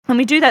And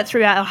we do that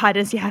through our High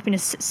Density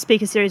Happiness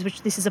speaker series,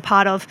 which this is a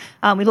part of.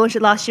 We launched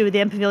it last year with the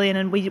M Pavilion,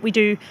 and we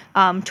do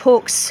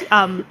talks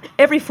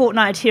every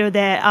fortnight here or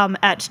there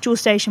at Jewel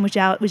Station, which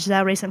is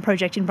our recent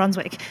project in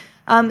Brunswick.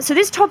 So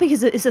this topic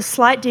is a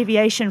slight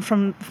deviation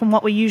from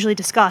what we usually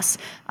discuss.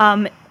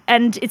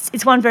 And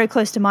it's one very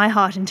close to my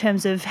heart in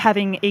terms of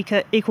having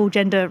equal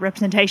gender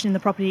representation in the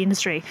property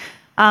industry.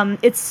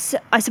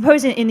 I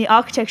suppose in the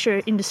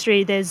architecture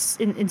industry, there's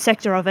in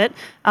sector of it,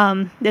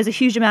 there's a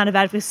huge amount of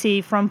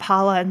advocacy from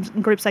Parla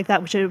and groups like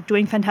that which are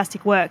doing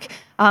fantastic work.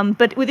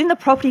 But within the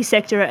property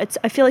sector,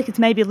 I feel like it's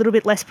maybe a little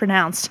bit less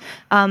pronounced.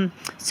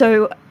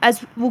 So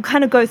as we'll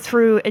kind of go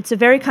through, it's a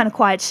very kind of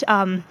quite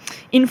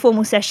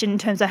informal session in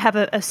terms of I have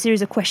a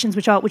series of questions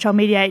which I'll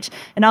mediate,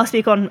 and I'll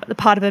speak on the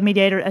part of a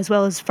mediator as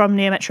well as from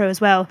Neo Metro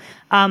as well.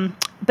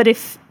 But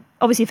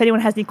if anyone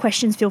has any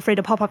questions, feel free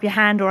to pop up your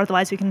hand, or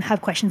otherwise we can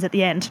have questions at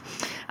the end.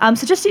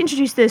 So just to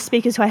introduce the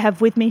speakers who I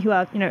have with me, who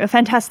are a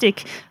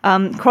fantastic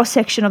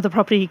cross-section of the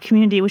property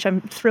community, which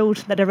I'm thrilled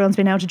that everyone's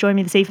been able to join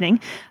me this evening.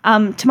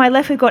 To my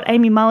left, we've got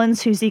Amy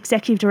Mullins, who's the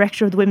Executive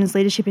Director of the Women's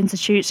Leadership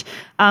Institute,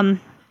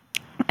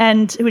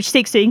 and which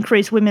seeks to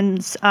increase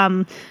women's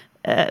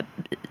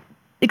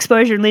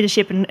exposure and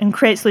leadership and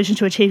create solutions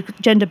to achieve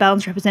gender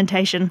balanced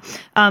representation.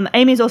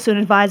 Amy is also an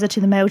advisor to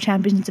the Male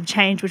Champions of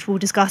Change, which we'll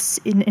discuss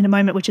in a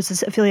moment, which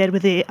is affiliated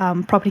with the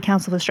Property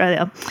Council of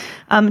Australia.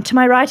 To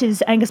my right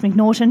is Angus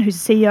McNaughton, who's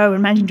CEO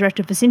and Managing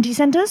Director of Vicinity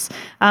Centres.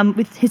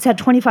 He's had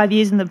 25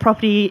 years in the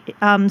property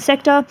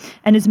sector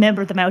and is a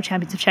member of the Male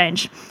Champions of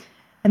Change.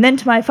 And then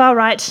to my far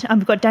right,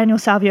 we've got Daniel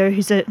Savio,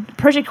 who's a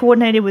project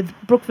coordinator with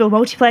Brookville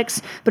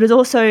Multiplex, but is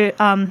also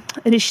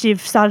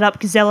initiative started up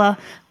Gazella,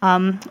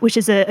 which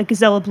is a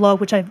Gazella blog,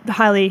 which I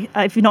highly,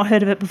 if you've not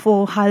heard of it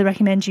before, highly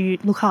recommend you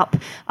look up,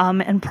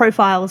 and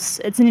profiles.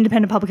 It's an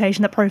independent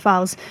publication that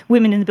profiles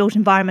women in the built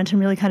environment and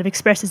really kind of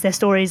expresses their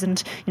stories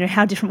and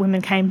how different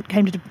women came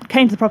to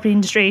the property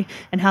industry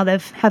and how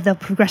they've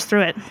progressed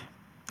through it.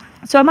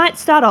 So I might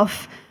start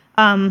off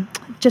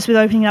just with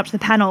opening it up to the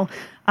panel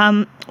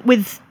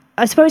with,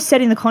 I suppose,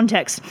 setting the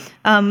context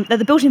that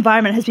the built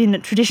environment has been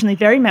traditionally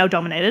very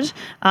male-dominated,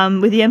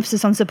 with the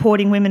emphasis on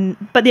supporting women,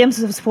 but the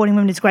emphasis of supporting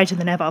women is greater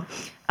than ever.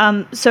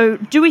 So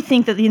do we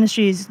think that the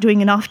industry is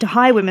doing enough to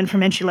hire women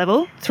from entry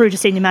level through to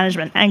senior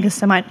management?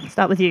 Angus, I might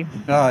start with you.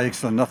 Oh,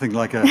 excellent. Nothing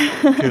like a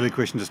purely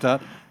question to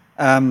start.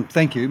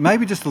 Thank you.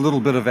 Maybe just a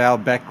little bit of our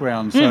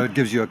background so it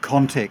gives you a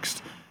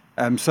context.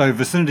 So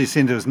Vicinity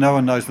Centres, no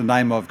one knows the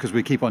name of because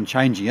we keep on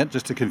changing it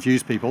just to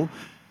confuse people.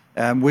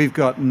 We've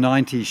got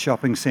 90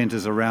 shopping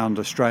centres around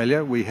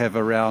Australia. We have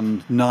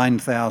around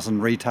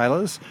 9,000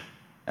 retailers.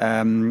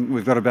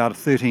 We've got about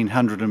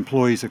 1,300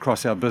 employees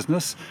across our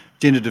business.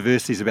 Gender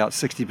diversity is about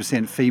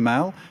 60%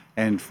 female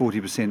and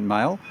 40%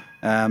 male.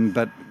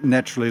 But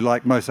naturally,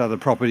 like most other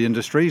property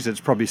industries,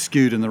 it's probably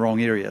skewed in the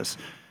wrong areas.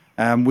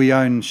 We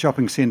own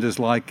shopping centres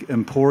like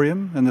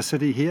Emporium in the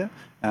city here.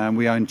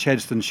 We own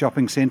Chadstone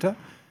Shopping Centre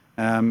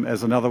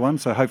as another one,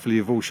 so hopefully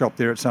you've all shopped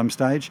there at some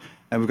stage.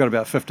 And we've got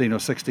about 15 or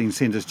 16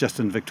 centres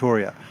just in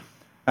Victoria.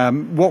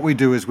 What we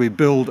do is we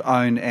build,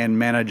 own and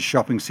manage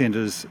shopping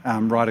centres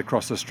right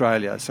across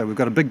Australia. So we've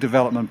got a big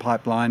development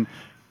pipeline.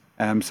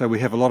 So we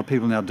have a lot of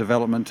people in our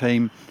development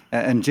team,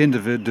 and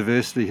gender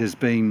diversity has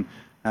been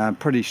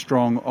pretty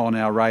strong on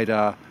our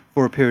radar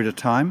for a period of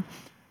time.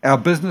 Our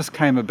business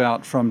came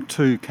about from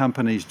two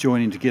companies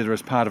joining together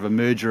as part of a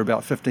merger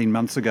about 15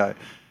 months ago.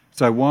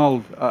 So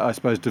while I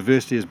suppose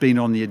diversity has been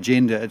on the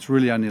agenda, it's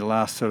really only the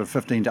last sort of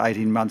 15 to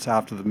 18 months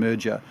after the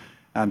merger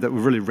that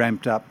we've really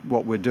ramped up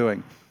what we're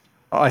doing.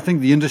 I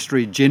think the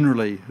industry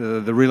generally,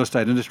 the real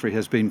estate industry,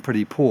 has been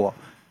pretty poor.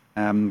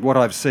 What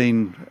I've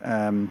seen,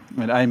 and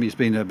Amy's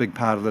been a big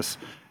part of this,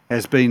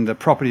 has been the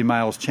Property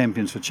Males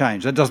Champions for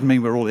Change. That doesn't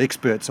mean we're all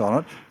experts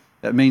on it.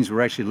 That means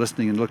we're actually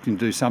listening and looking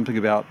to do something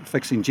about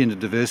fixing gender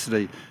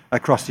diversity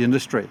across the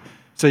industry.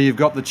 So you've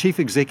got the chief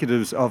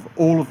executives of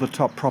all of the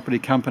top property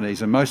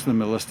companies, and most of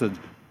them are listed,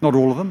 not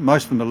all of them,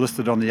 most of them are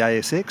listed on the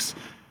ASX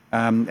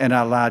and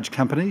are large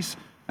companies.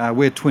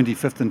 We're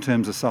 25th in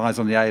terms of size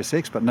on the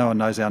ASX, but no one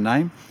knows our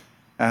name.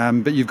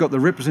 But you've got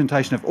the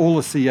representation of all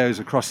the CEOs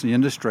across the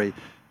industry,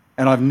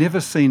 and I've never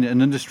seen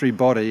an industry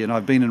body, and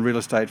I've been in real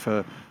estate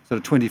for sort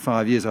of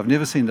 25 years, I've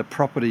never seen the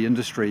property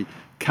industry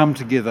come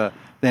together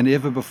than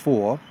ever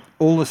before.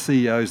 All the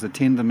CEOs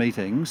attend the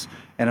meetings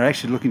and are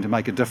actually looking to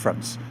make a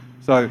difference.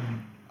 So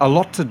a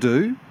lot to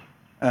do,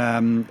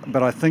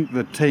 but I think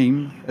the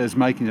team is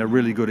making a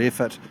really good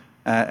effort,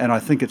 and I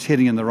think it's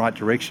heading in the right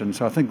direction.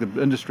 So I think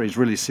the industry is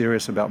really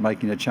serious about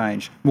making a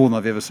change, more than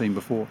I've ever seen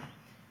before.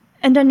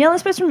 And Danielle, I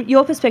suppose from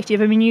your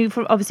perspective, I mean, you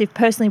obviously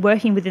personally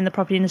working within the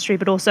property industry,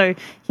 but also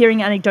hearing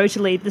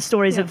anecdotally the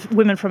stories of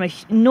women from an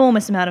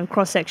enormous amount of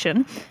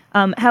cross-section.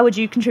 How would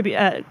you contribute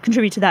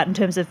to that in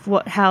terms of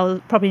how the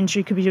property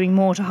industry could be doing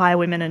more to hire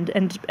women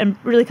and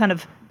really kind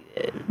of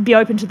be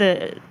open to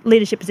the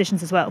leadership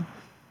positions as well?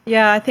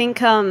 Yeah, I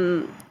think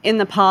in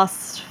the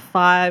past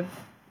 5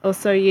 or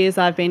so years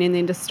I've been in the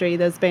industry,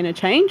 there's been a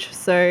change.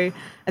 So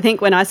I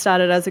think when I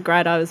started as a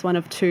grad, I was one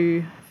of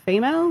 2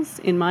 females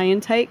in my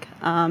intake.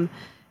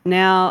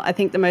 now. I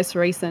think the most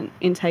recent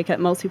intake at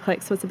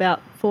Multiplex was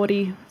about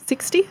 40,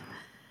 60.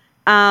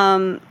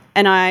 And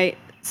I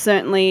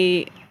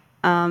certainly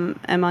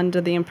am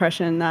under the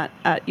impression that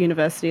at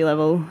university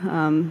level,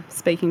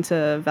 speaking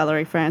to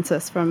Valerie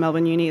Francis from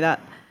Melbourne Uni, that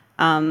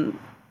there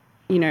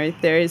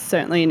is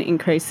certainly an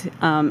increase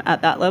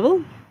at that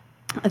level.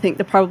 I think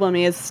the problem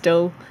is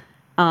still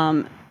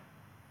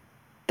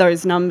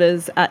those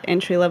numbers at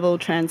entry level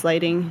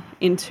translating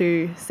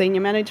into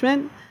senior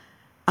management.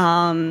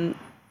 I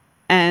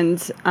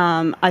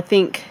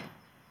think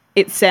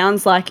it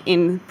sounds like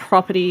in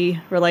property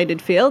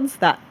related fields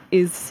that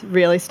is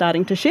really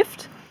starting to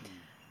shift.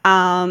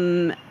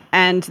 And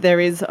there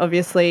is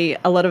obviously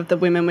a lot of the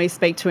women we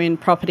speak to in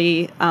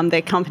property,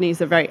 their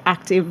companies are very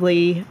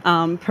actively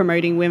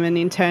promoting women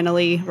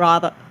internally,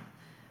 rather,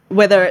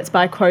 whether it's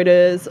by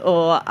quotas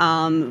or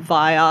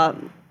via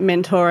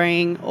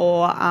mentoring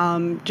or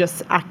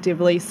just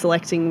actively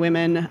selecting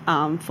women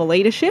for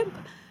leadership.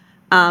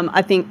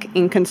 I think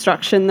in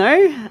construction,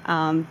 though,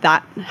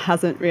 that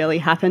hasn't really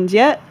happened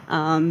yet.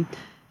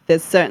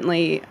 There's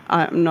certainly,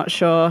 I'm not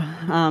sure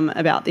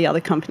about the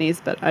other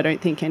companies, but I don't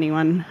think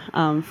anyone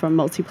from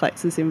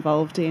Multiplex is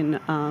involved in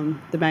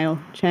the male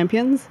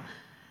champions.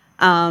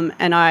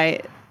 And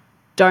I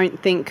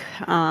don't think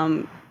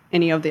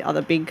any of the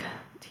other big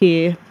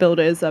tier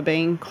builders are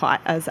being quite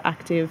as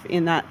active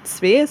in that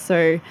sphere.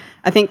 So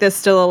I think there's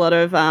still a lot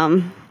of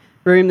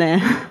room there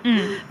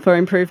for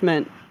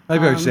improvement.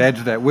 Maybe I should add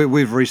to that.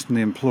 We've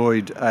recently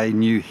employed a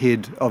new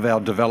head of our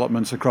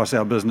developments across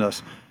our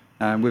business.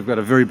 We've got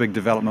a very big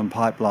development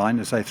pipeline,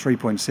 to say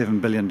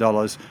 $3.7 billion.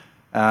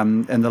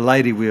 And the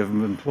lady we have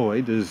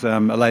employed is a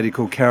lady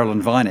called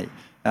Carolyn Viney,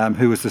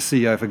 who was the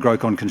CEO for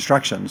Grocon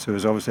Constructions, who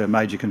is obviously a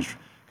major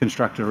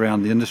constructor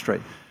around the industry.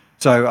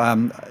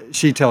 So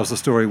she tells the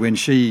story when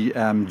she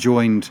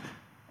joined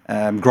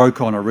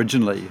Grocon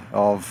originally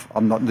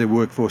their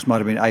workforce might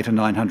have been 800 or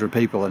 900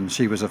 people, and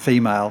she was a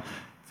female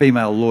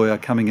lawyer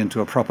coming into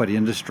a property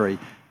industry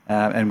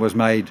and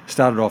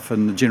started off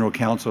in the general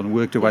counsel and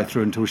worked her way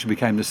through until she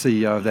became the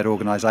CEO of that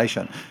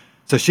organisation.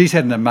 So she's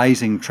had an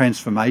amazing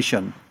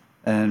transformation.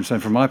 And so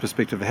from my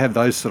perspective, to have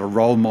those sort of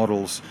role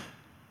models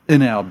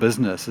in our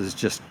business is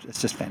just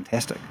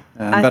fantastic.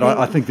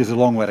 I think there's a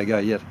long way to go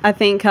yet. I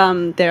think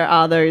there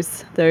are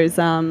those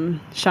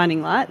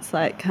shining lights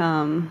like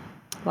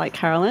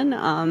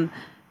Carolyn,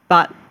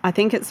 but I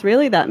think it's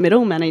really that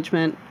middle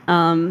management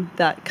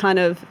that kind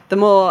of the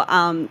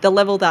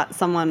level that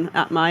someone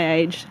at my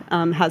age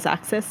has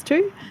access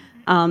to.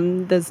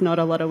 There's not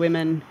a lot of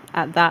women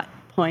at that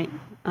point,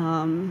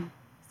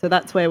 so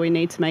that's where we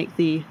need to make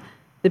the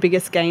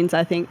biggest gains,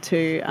 I think,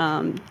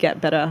 to get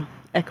better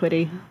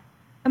equity.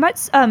 I might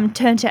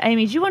turn to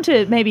Amy. Do you want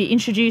to maybe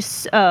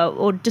introduce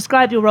or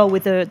describe your role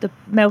with the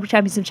Male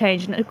Champions of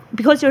Change? And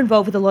because you're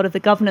involved with a lot of the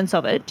governance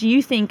of it, do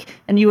you think,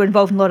 and you were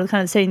involved in a lot of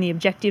kind of setting the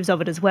objectives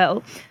of it as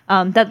well,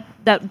 that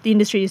the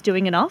industry is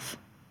doing enough?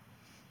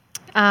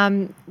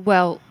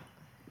 Well,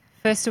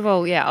 first of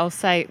all, I'll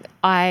say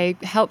I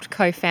helped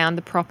co-found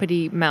the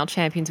Property Male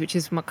Champions, which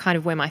is kind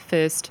of where I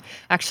first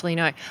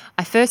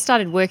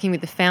started working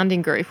with the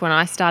founding group when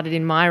I started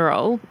in my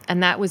role,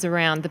 and that was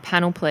around the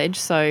panel pledge.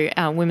 So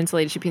Women's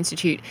Leadership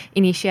Institute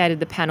initiated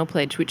the panel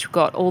pledge, which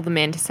got all the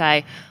men to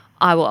say,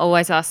 I will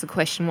always ask the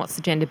question, what's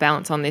the gender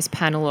balance on this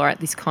panel or at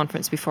this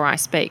conference before I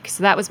speak?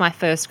 So that was my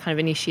first kind of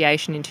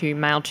initiation into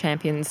Male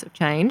Champions of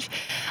Change.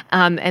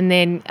 And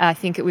then I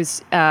think it was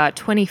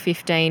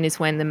 2015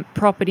 is when the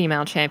Property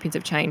Male Champions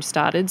of Change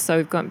started. So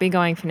we've been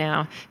going for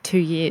now 2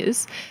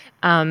 years.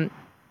 And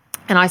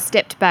I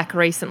stepped back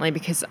recently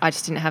because I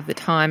just didn't have the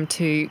time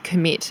to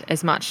commit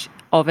as much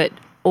of it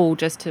all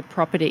just to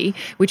property,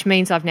 which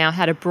means I've now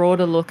had a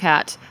broader look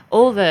at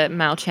all the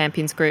Male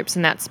Champions groups,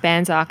 and that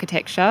spans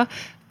architecture,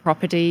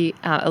 property,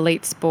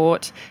 elite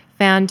sport.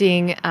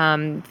 Founding,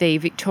 the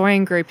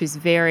Victorian group is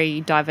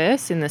very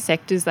diverse in the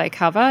sectors they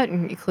cover. It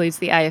includes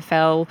the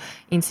AFL,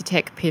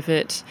 Incitec,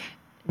 Pivot,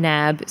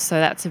 NAB, so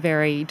that's a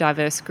very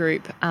diverse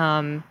group.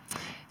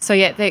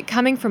 They're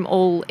coming from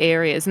all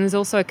areas, and there's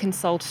also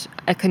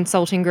a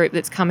consulting group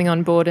that's coming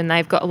on board, and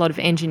they've got a lot of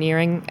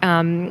engineering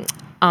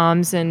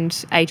arms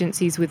and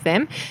agencies with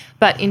them.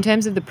 But in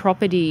terms of the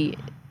property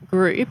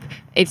group,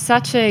 it's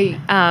such a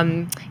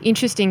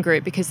interesting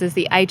group because there's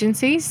the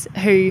agencies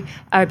who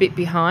are a bit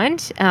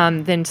behind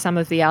than some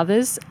of the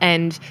others,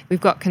 and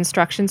we've got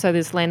construction, so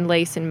there's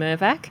Lendlease and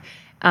Mirvac,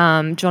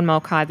 John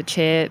Mulcahy, the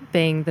chair,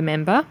 being the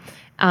member.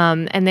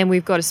 And then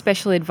we've got a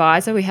special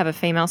advisor. We have a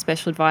female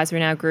special advisor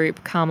in our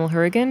group, Carmel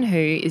Hourigan, who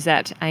is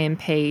at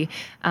AMP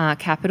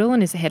Capital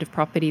and is the head of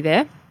property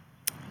there.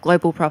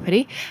 Global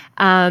property.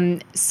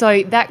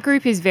 So that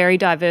group is very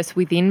diverse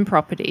within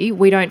property.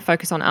 We don't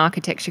focus on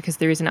architecture because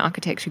there is an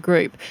architecture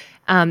group.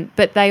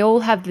 But they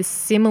all have the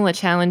similar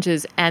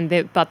challenges,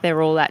 but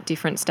they're all at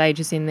different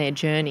stages in their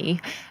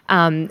journey.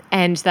 And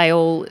they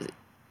all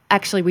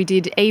actually,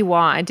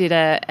 EY did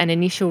an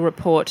initial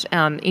report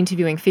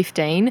interviewing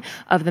 15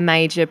 of the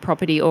major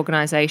property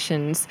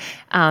organisations,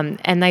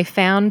 and they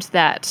found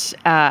that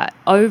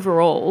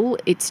overall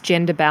it's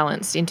gender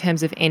balanced in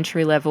terms of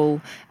entry level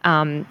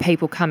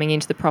people coming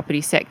into the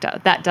property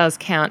sector. That does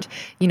count,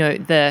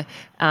 the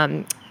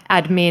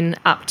admin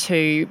up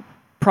to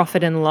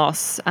profit and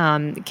loss,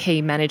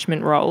 key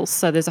management roles.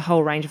 So there's a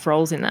whole range of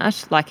roles in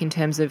that, like in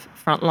terms of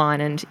frontline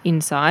and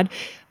inside.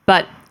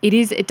 But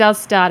it does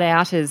start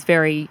out as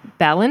very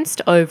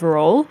balanced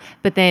overall,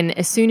 but then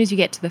as soon as you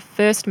get to the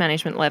first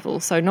management level,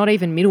 so not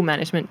even middle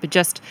management, but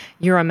just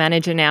you're a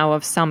manager now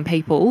of some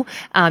people,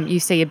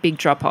 you see a big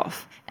drop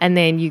off. And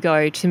then you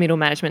go to middle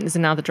management, there's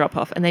another drop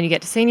off. And then you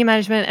get to senior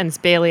management and there's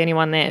barely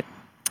anyone there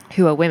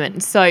who are women.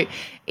 So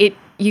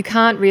you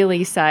can't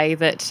really say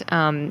that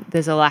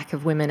there's a lack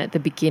of women at the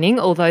beginning,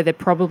 although there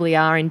probably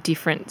are in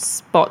different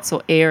spots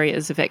or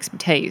areas of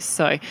expertise.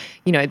 So,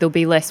 there'll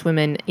be less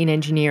women in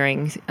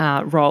engineering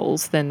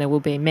roles than there will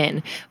be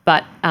men.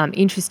 But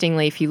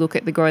interestingly, if you look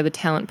at the Grow the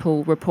Talent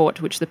Pool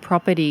report, which the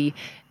Property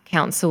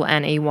Council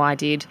and EY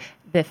did,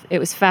 it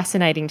was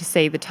fascinating to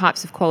see the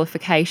types of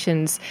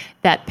qualifications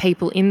that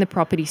people in the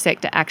property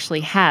sector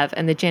actually have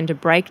and the gender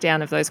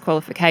breakdown of those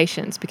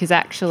qualifications, because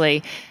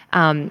actually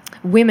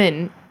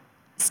women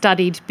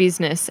studied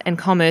business and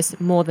commerce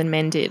more than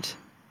men did,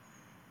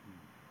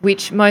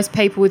 which most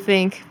people would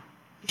think,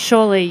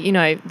 surely,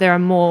 there are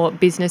more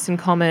business and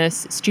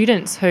commerce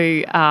students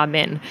who are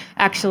men.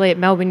 Actually, at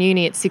Melbourne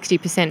Uni, it's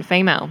 60%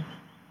 female.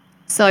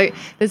 So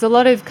there's a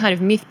lot of kind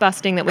of myth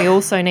busting that we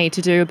also need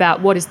to do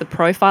about what is the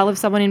profile of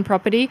someone in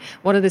property,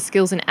 what are the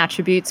skills and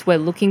attributes we're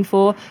looking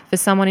for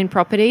someone in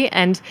property.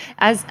 And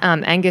as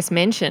Angus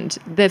mentioned,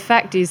 the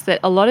fact is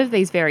that a lot of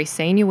these very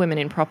senior women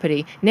in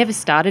property never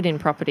started in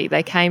property.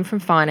 They came from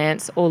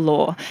finance or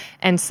law.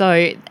 And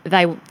so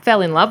they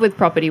fell in love with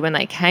property when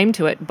they came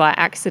to it by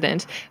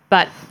accident.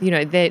 But,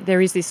 there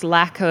is this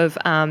lack of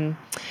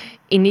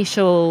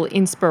initial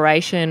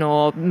inspiration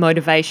or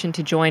motivation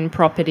to join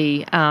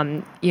property,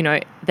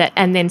 that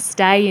and then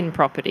stay in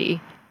property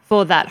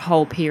for that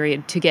whole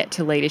period to get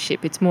to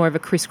leadership. It's more of a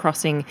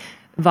crisscrossing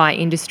via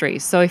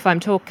industries. So if I'm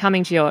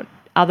coming to your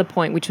other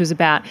point, which was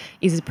about,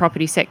 is the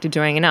property sector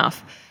doing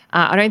enough?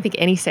 I don't think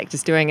any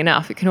sector's doing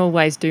enough. It can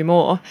always do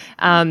more.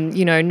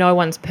 No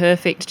one's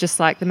perfect,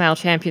 just like the male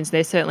champions.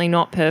 They're certainly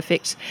not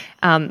perfect.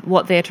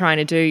 What they're trying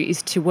to do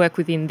is to work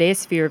within their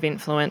sphere of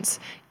influence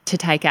to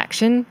take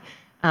action.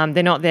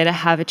 They're not there to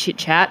have a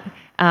chit-chat.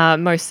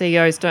 Most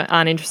CEOs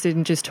aren't interested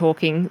in just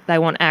talking. They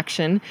want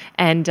action.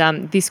 And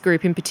this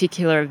group in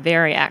particular are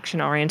very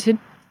action-oriented.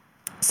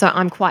 So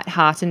I'm quite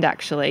heartened,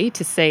 actually,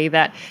 to see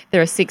that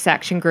there are 6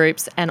 action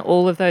groups, and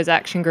all of those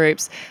action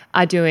groups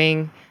are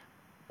doing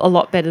a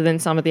lot better than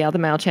some of the other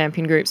male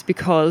champion groups,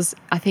 because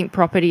I think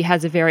property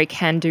has a very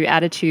can-do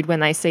attitude when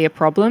they see a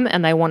problem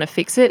and they want to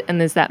fix it,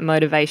 and there's that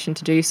motivation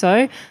to do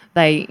so.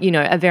 They,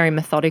 are very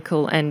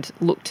methodical and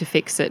look to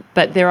fix it.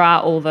 But there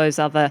are all those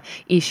other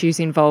issues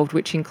involved,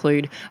 which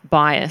include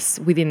bias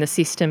within the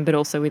system, but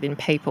also within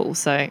people.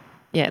 So,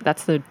 yeah,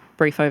 that's the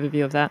brief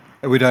overview of that.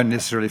 We don't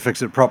necessarily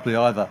fix it properly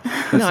either.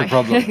 That's the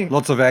problem.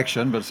 Lots of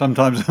action, but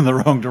sometimes in the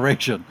wrong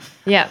direction.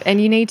 Yeah, and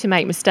you need to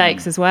make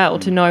mistakes as well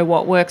to know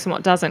what works and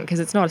what doesn't, because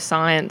it's not a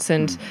science,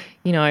 and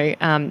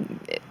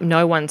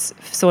no one's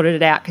sorted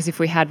it out, because if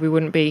we had, we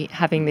wouldn't be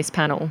having this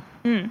panel.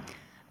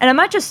 And I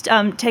might just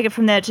take it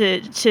from there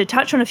to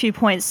touch on a few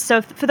points.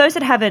 So for those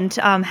that haven't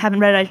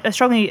read it, I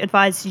strongly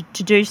advise you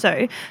to do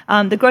so.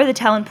 The Grow the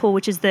Talent Pool,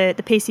 which is the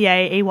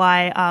PCA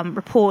EY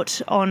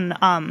report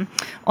on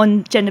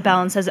gender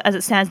balance as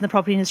it stands in the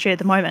property industry at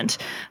the moment.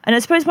 And I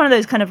suppose one of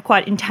those kind of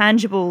quite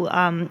intangible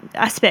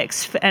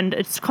aspects, and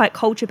it's quite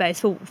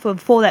culture-based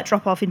for that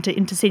drop-off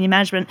into senior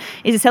management,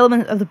 is this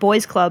element of the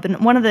boys' club. And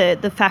one of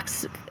the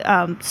facts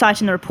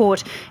cited in the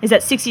report is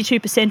that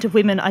 62% of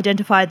women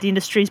identified the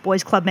industry's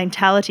boys' club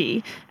mentality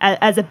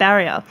as a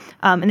barrier,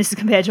 and this is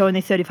compared to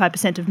only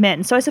 35% of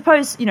men. So I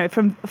suppose,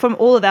 from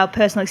all of our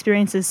personal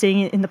experiences seeing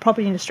it in the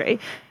property industry,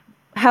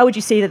 how would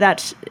you see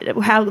that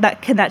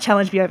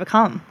challenge be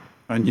overcome?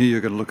 I knew you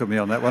were going to look at me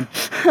on that one.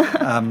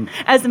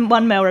 As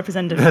one male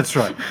representative. That's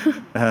right.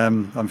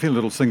 I'm feeling a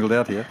little singled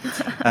out here.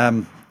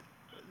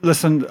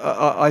 Listen,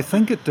 I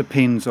think it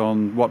depends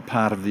on what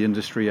part of the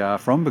industry you are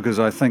from, because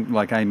I think,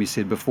 like Amy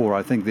said before,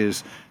 I think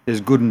there's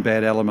good and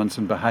bad elements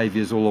and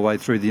behaviours all the way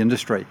through the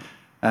industry.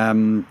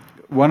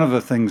 One of the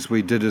things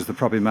we did as the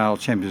Property Male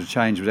Champions of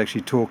Change was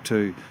actually talk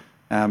to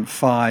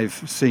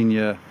 5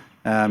 senior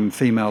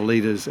female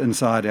leaders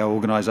inside our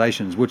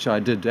organisations, which I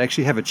did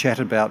actually have a chat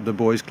about the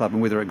boys' club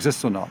and whether it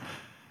exists or not.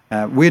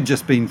 We'd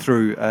just been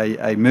through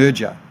a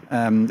merger,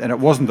 and it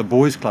wasn't the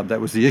boys' club that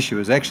was the issue.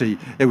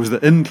 It was the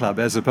in club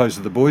as opposed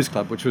to the boys'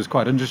 club, which was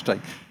quite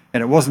interesting.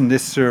 And it wasn't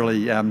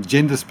necessarily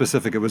gender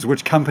specific, it was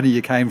which company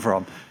you came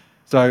from.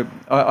 So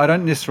I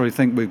don't necessarily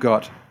think we've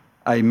got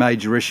a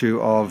major issue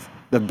of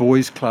the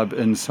boys' club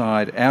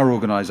inside our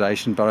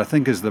organisation, but I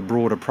think as the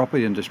broader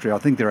property industry, I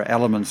think there are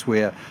elements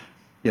where,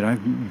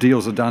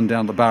 deals are done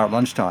down the bar at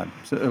lunchtime,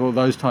 so all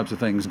those types of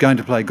things, going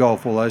to play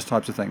golf, all those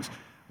types of things.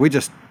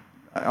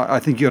 I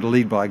think you got to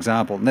lead by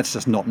example, and that's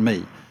just not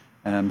me.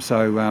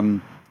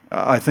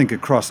 I think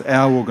across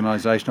our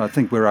organisation, I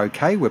think we're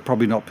okay. We're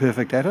probably not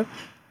perfect at it.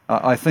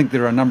 I think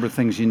there are a number of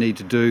things you need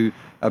to do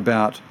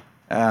about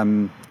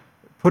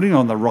putting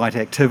on the right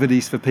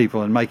activities for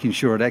people and making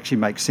sure it actually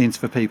makes sense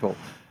for people.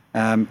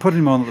 Putting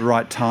them on at the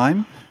right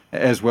time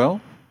as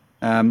well.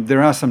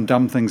 There are some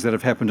dumb things that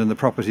have happened in the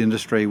property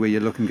industry where you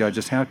look and go,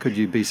 just how could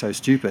you be so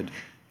stupid?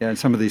 And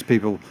some of these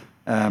people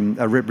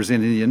are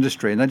representing the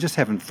industry and they just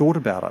haven't thought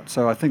about it.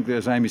 So I think,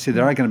 as Amy said,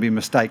 there are going to be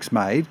mistakes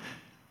made,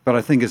 but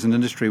I think as an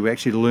industry we're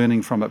actually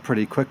learning from it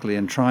pretty quickly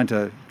and trying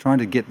to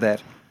get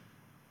that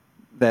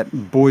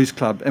boys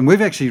club. And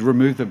we've actually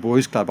removed the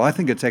boys club. I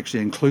think it's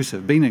actually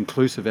inclusive, being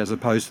inclusive as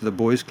opposed to the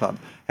boys club.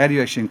 How do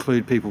you actually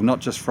include people not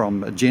just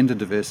from gender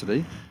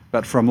diversity,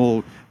 but from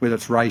all, whether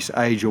it's race,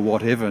 age or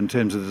whatever, in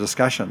terms of the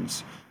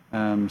discussions.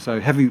 So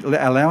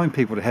allowing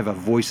people to have a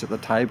voice at the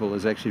table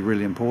is actually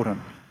really important,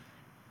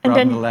 rather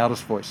than the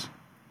loudest voice.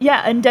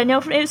 Yeah, and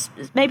Danielle, it was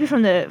maybe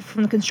from the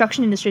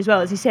construction industry as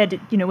well. As you said,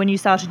 when you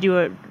started, you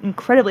were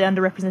incredibly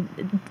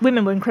underrepresented.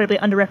 Women were incredibly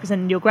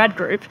underrepresented in your grad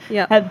group.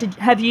 Yeah.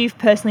 Have you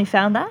personally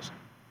found that?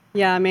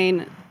 Yeah, I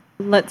mean,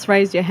 let's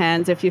raise your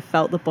hands if you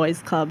felt the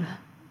boys' club.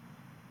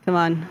 Come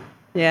on.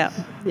 Yeah.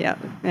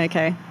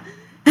 Okay.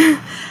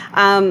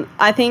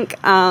 I think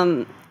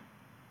I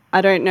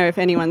don't know if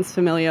anyone's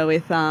familiar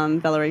with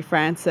Valerie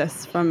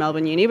Francis from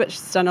Melbourne Uni, but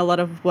she's done a lot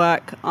of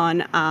work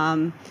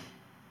on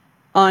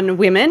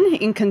women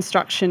in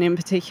construction in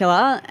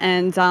particular,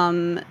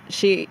 and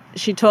she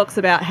talks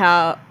about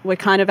how we're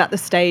kind of at the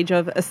stage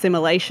of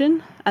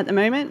assimilation at the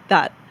moment,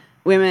 that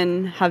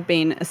women have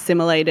been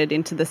assimilated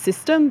into the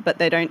system but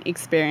they don't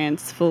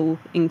experience full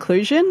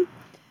inclusion.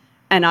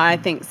 And I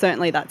think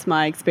certainly that's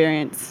my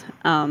experience.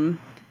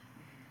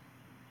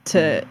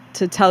 To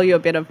tell you a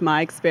bit of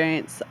my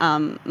experience,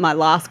 my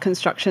last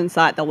construction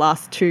site, the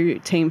last 2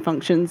 team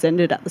functions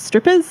ended at the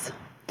strippers.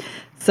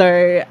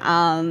 So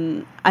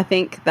I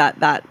think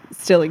that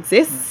still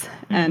exists,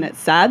 and it's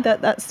sad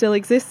that still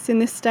exists in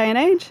this day and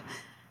age.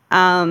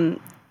 And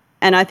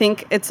I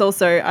think it's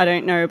also, I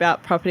don't know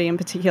about property in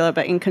particular,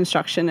 but in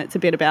construction it's a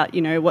bit about,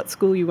 what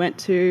school you went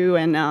to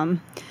and,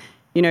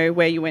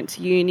 where you went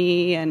to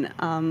uni and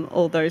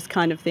all those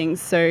kind of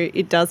things. So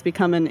it does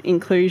become an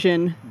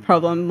inclusion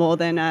problem more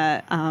than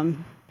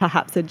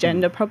perhaps a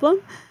gender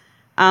problem.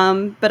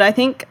 But I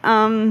think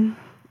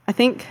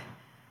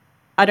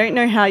I don't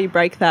know how you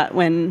break that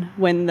when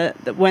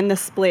the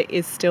split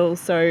is still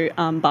so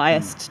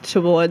biased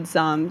towards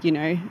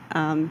women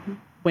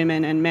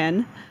and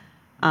men.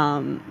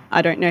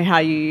 I don't know how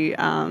you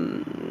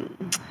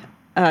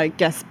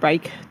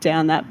break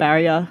down that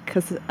barrier,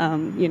 because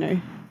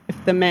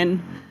if the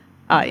men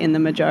are in the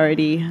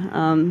majority,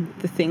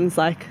 the things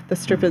like the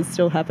strippers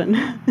still happen.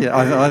 Yeah,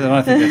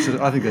 I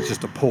think that's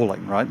just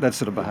appalling, right? That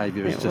sort of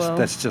behaviour is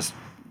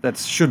that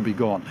should be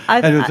gone.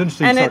 I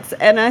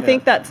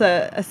think that's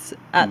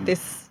at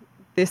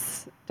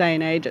this day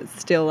and age, it's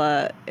still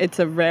a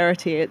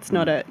rarity. It's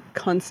not a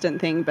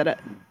constant thing, but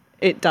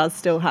it does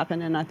still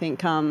happen. And I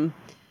think some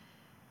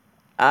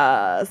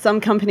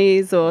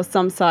companies or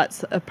some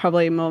sites are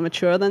probably more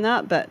mature than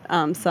that, but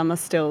some are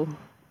still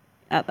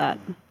at that.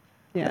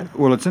 Yeah.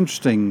 Well, it's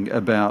interesting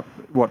about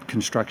what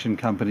construction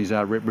companies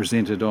are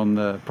represented on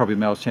the Property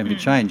Males Champion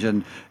Change,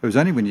 and it was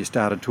only when you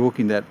started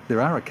talking that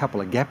there are a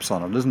couple of gaps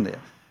on it, isn't there?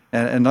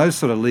 And those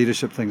sort of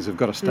leadership things have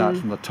got to start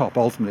from the top.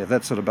 Ultimately, if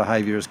that sort of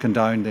behaviour is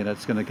condoned, then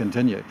it's going to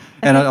continue.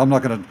 And I'm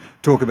not going to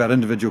talk about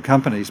individual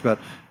companies, but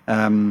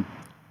I'm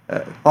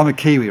a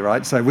Kiwi,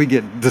 right? So we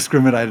get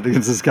discriminated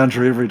against this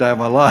country every day of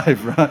my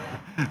life, right?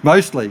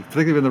 Mostly,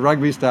 particularly when the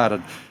rugby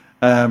started.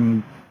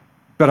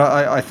 But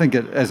I think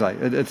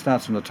it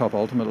starts from the top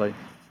ultimately.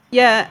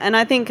 Yeah, and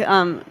I think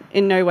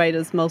in no way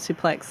does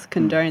Multiplex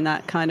condone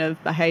that kind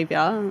of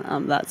behaviour.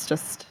 That's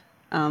just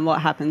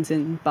what happens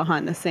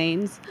behind the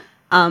scenes.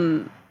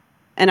 And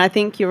I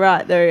think you're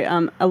right,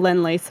 though, a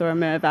Lendlease or a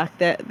Mirvac,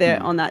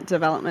 they're on that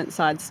development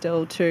side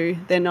still too.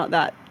 They're not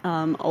that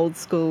old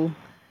school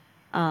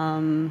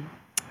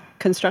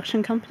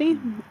construction company.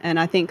 And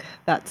I think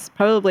that's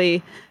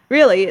probably,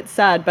 really, it's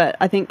sad, but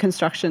I think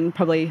construction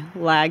probably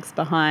lags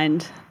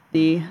behind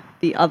the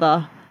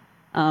other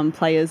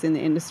players in the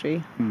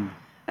industry.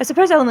 I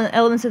suppose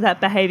elements of that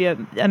behaviour,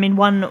 I mean,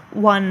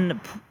 one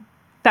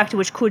factor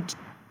which could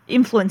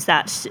influence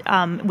that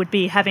would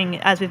be having,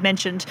 as we've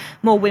mentioned,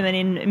 more women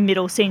in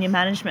middle senior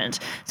management.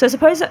 So I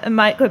suppose it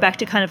might go back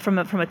to kind of from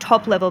a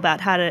top level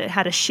about how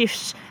to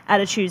shift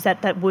attitudes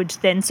that would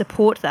then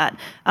support that.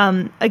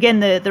 Again,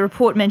 the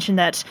report mentioned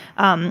that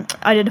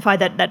identified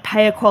that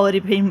pay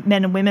equality between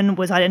men and women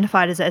was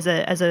identified as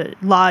a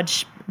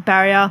large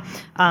barrier.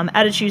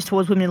 Attitudes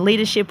towards women in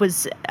leadership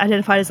was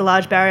identified as a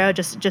large barrier,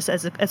 just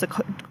as a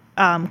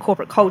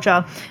corporate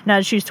culture and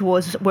attitudes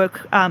towards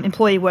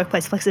employee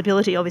workplace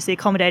flexibility, obviously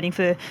accommodating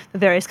for the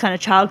various kind of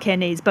childcare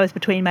needs, both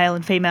between male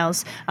and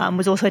females,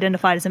 was also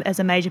identified as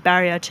a major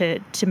barrier to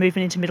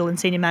movement into middle and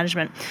senior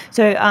management.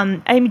 So,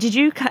 Amy,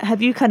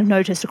 have you kind of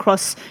noticed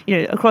across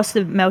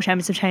the Male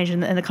Champions of Change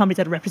and the companies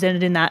that are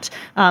represented in that,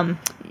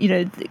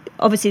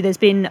 obviously there's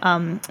been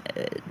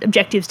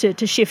objectives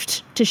to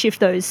shift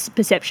those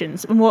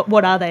perceptions. And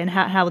what are they, and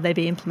how will they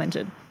be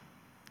implemented?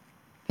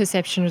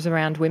 Perceptions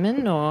around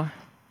women, or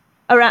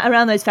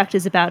around those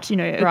factors about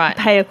Right.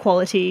 pay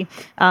equality,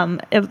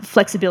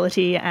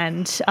 flexibility,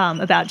 and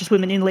about just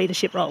women in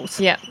leadership roles.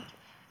 Yeah.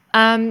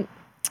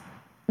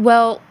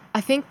 Well,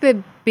 I think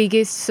the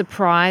biggest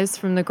surprise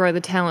from the Grow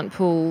the Talent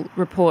Pool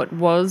report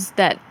was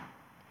that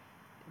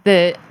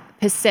the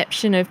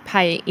perception of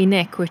pay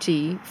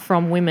inequity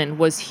from women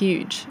was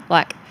huge.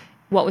 Like,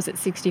 what was it,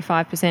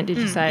 65%, did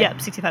you say? Yeah,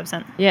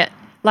 65%. Yeah.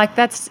 Like,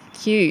 that's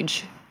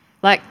huge.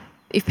 Like,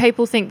 if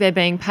people think they're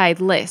being paid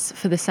less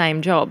for the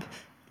same job,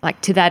 like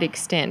to that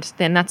extent,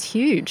 then that's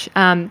huge.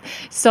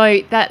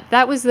 So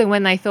that was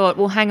when they thought,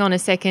 well, hang on a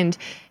second,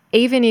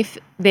 even if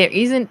there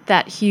isn't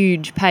that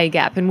huge pay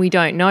gap, and we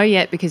don't know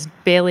yet because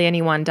barely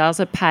anyone does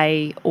a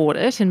pay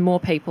audit, and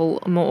more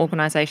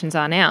organisations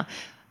are now,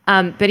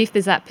 but if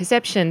there's that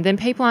perception, then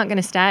people aren't going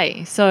to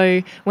stay.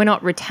 So we're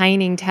not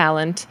retaining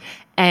talent,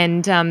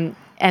 and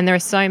there are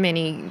so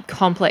many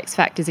complex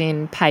factors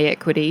in pay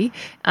equity,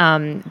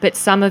 but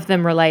some of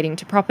them relating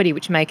to property,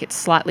 which make it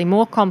slightly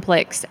more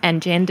complex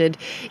and gendered,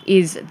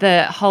 is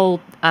the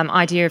whole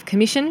idea of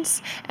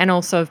commissions and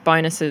also of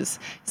bonuses.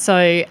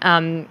 So,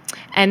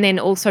 and then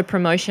also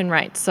promotion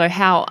rates. So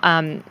how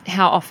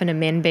often are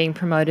men being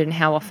promoted and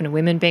how often are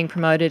women being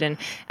promoted?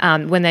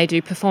 And when they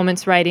do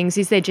performance ratings,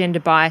 is there gender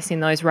bias in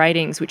those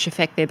ratings which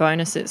affect their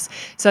bonuses?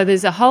 So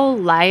there's a whole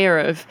layer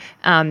of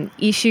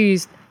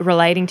issues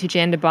relating to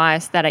gender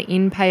bias that are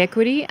in pay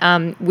equity,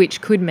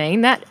 which could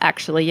mean that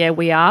actually,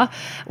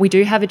 we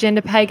do have a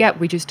gender pay gap,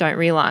 we just don't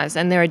realise.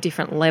 And there are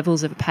different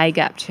levels of a pay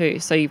gap too.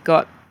 So you've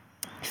got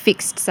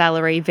fixed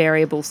salary,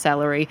 variable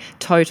salary,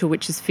 total,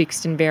 which is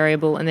fixed and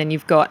variable, and then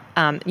you've got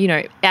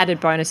added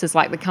bonuses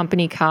like the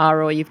company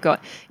car, or you've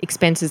got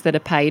expenses that are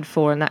paid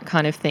for and that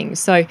kind of thing.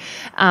 So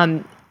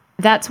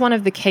that's one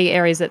of the key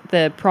areas that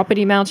the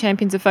property Male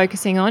Champions are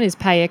focusing on, is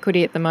pay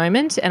equity at the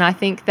moment. And I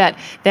think that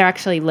they're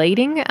actually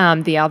leading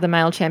the other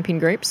Male Champion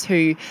groups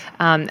who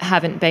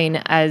haven't been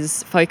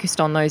as focused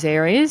on those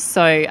areas.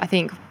 So I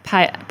think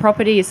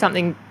property is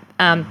something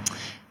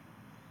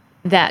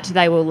that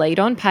they will lead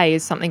on. Pay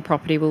is something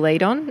property will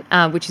lead on,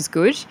 which is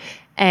good.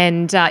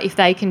 And if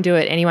they can do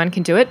it, anyone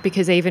can do it,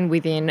 because even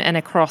within and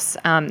across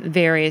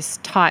various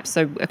types,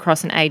 so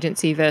across an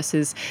agency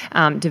versus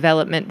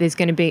development, there's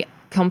going to be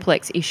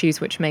complex issues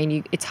which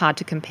mean it's hard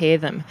to compare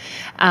them.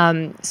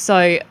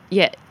 So,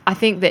 I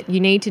think that you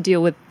need to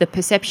deal with the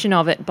perception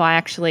of it by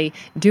actually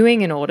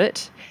doing an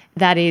audit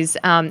that is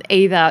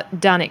either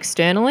done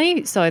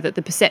externally so that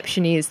the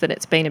perception is that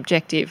it's been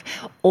objective,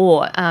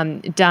 or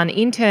done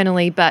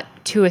internally but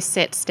to a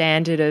set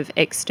standard of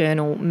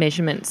external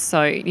measurements.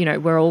 So,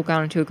 we're all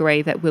going to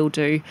agree that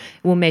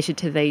we'll measure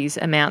to these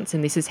amounts,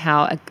 and this is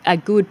how a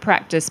good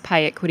practice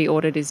pay equity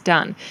audit is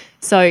done.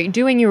 So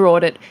doing your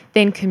audit,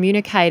 then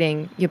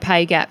communicating your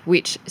pay gap,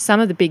 which some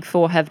of the Big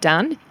Four have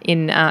done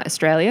in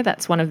Australia.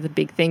 That's one of the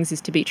big things,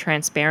 is to be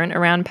transparent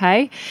around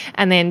pay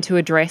and then to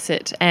address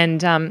it.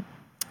 And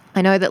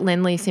I know that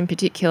Lendlease in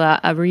particular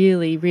are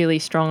really, really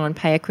strong on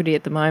pay equity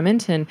at the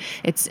moment, and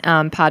it's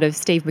part of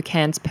Steve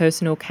McCann's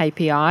personal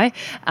KPI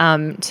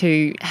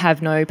to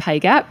have no pay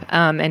gap,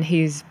 and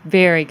he's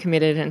very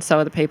committed, and so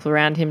are the people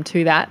around him,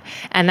 to that.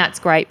 And that's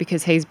great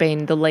because he's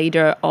been the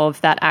leader of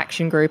that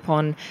action group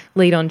on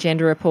Lead on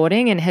Gender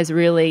Reporting, and has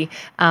really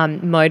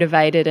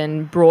motivated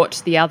and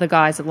brought the other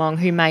guys along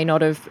who may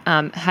not have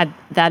had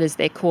that as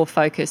their core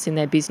focus in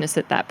their business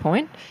at that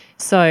point.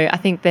 So I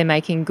think they're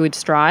making good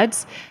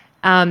strides.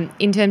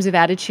 In terms of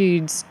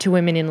attitudes to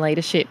women in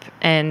leadership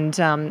and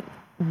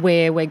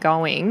where we're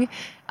going,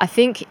 I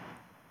think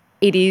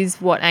it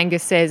is what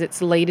Angus says,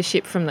 it's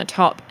leadership from the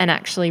top and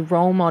actually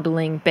role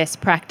modelling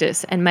best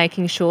practice and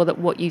making sure that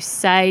what you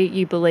say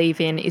you believe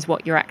in is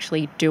what you're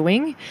actually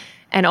doing.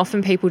 And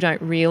often people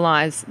don't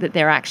realise that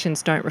their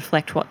actions don't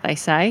reflect what they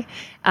say.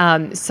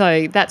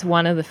 So that's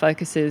one of the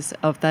focuses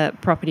of the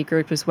property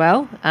group as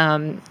well.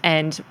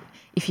 And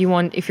if you're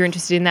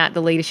interested in that,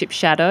 the Leadership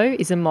Shadow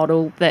is a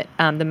model that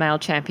the Male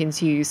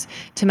Champions use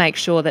to make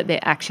sure that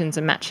their actions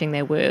are matching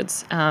their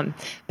words.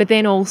 But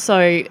then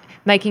also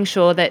making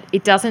sure that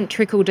it doesn't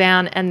trickle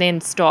down and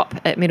then stop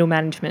at middle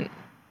management.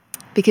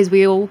 Because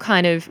we all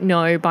kind of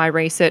know by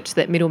research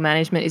that middle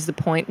management is the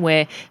point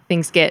where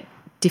things get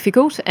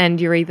difficult,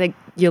 and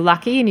you're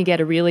lucky and you get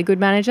a really good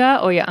manager,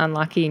 or you're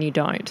unlucky and you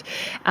don't.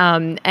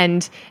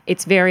 And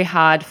it's very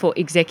hard for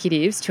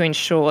executives to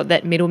ensure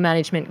that middle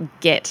management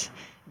get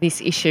this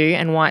issue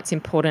and why it's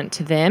important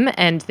to them,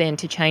 and then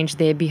to change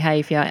their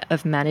behaviour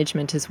of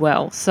management as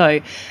well. So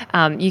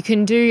you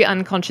can do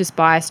unconscious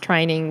bias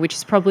training, which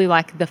is probably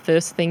like the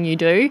first thing you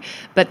do,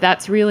 but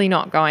that's really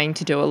not going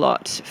to do a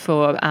lot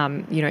for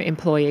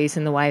employees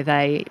in the way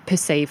they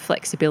perceive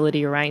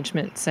flexibility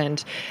arrangements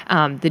and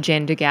the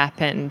gender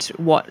gap and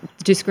what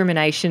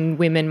discrimination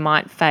women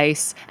might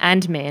face,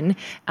 and men,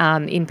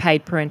 in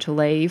paid parental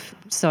leave.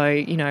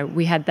 So,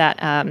 we had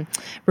that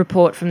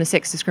report from the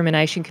Sex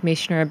Discrimination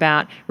Commissioner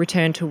about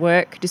return to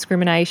work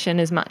discrimination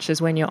as much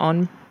as when you're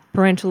on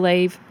parental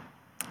leave.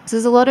 So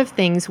there's a lot of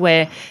things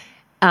where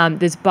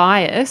there's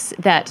bias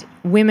that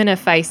women are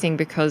facing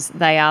because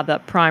they are the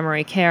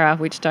primary carer,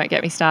 which don't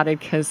get me started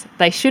because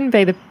they shouldn't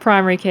be the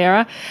primary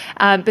carer.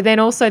 But then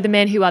also the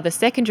men who are the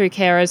secondary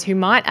carers who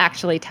might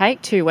actually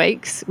take 2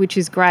 weeks, which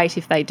is great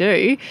if they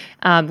do,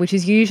 which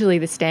is usually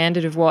the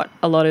standard of what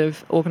a lot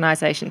of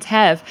organisations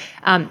have,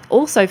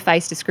 also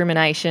face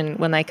discrimination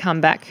when they come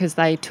back because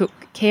they took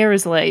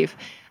carers leave.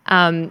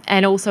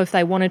 And also if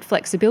they wanted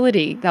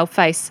flexibility, they'll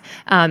face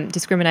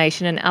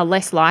discrimination and are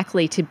less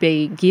likely to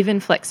be given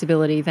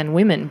flexibility than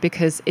women,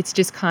 because it's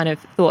just kind of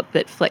thought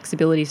that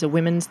flexibility is a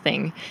women's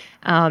thing.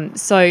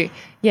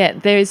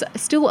 There's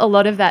still a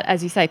lot of that,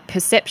 as you say,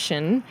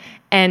 perception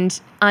and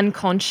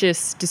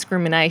unconscious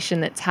discrimination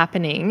that's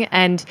happening.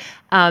 And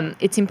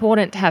it's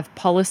important to have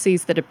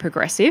policies that are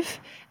progressive.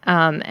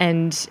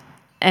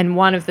 And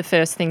one of the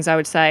first things I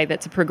would say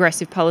that's a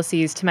progressive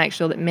policy is to make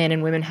sure that men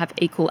and women have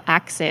equal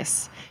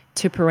access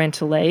to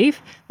parental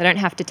leave. They don't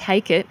have to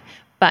take it,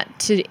 but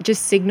to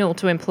just signal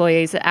to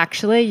employees that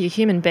actually you're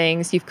human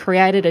beings, you've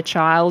created a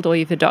child or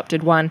you've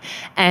adopted one,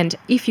 and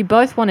if you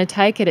both want to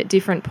take it at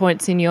different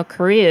points in your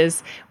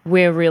careers,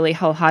 we really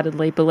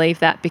wholeheartedly believe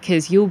that,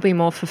 because you'll be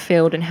more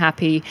fulfilled and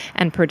happy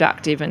and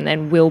productive, and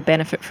then we'll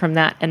benefit from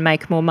that and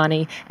make more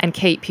money and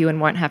keep you and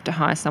won't have to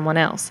hire someone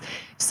else.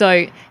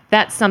 So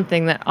that's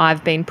something that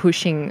I've been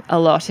pushing a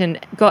lot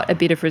and got a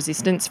bit of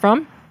resistance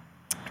from.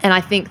 And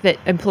I think that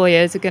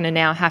employers are going to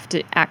now have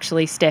to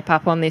actually step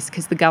up on this,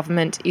 because the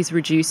government is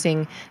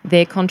reducing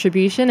their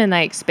contribution and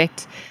they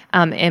expect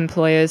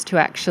employers to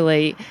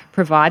actually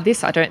provide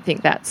this. I don't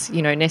think that's,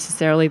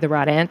 necessarily the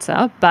right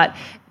answer, but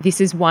this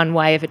is one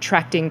way of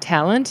attracting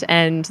talent,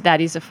 and that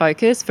is a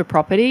focus for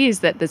property, is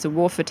that there's a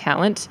war for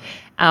talent,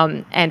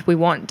 and we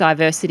want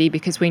diversity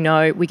because we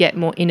know we get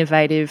more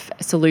innovative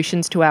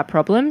solutions to our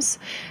problems.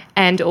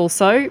 And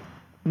also,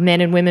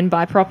 men and women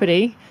buy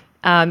property.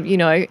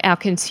 Our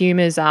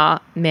consumers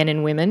are men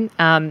and women.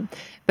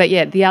 But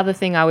yeah, the other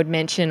thing I would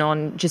mention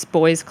on just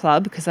Boys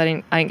Club, because I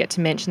didn't get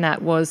to mention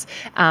that, was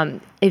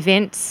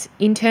events,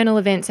 internal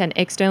events and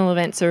external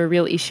events are a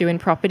real issue in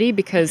property,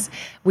 because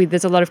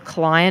there's a lot of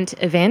client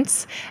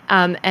events,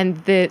 and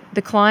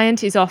the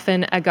client is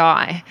often a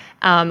guy,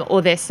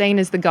 or they're seen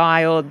as the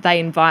guy, or they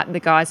invite the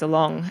guys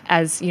along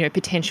as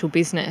potential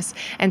business,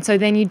 and so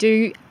then you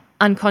do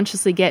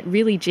unconsciously get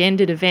really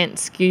gendered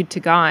events skewed to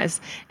guys,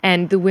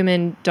 and the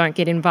women don't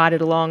get invited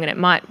along.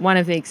 And one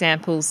of the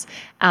examples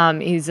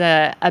is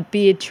a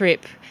beer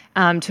trip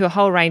to a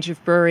whole range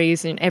of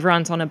breweries, and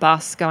everyone's on a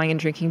bus going and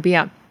drinking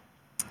beer.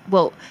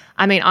 Well,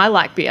 I mean, I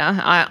like beer.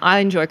 I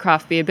enjoy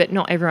craft beer, but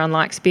not everyone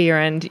likes beer.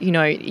 And,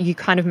 you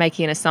kind of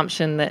making an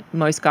assumption that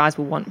most guys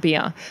will want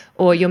beer.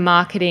 Or you're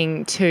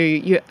marketing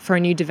for a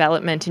new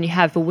development, and you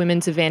have a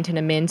women's event and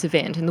a men's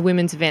event. And the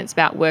women's event's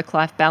about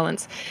work-life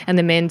balance, and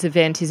the men's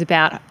event is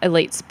about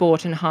elite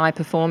sport and high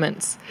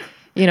performance.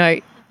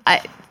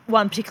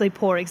 One particularly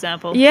poor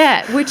example.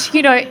 Yeah, which,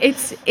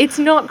 it's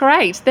not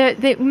great.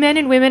 The men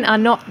and women are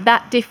not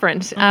that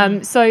different.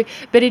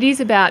 But it is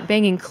about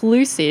being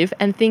inclusive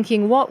and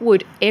thinking, what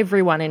would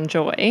everyone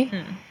enjoy?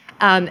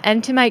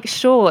 And to make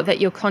sure that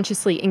you're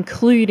consciously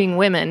including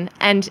women,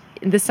 and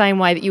the same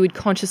way that you would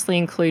consciously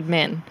include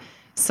men.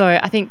 So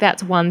I think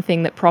that's one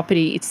thing that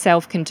property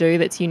itself can do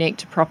that's unique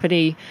to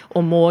property,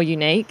 or more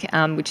unique,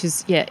 which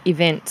is,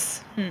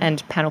 events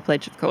and panel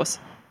pledge, of course.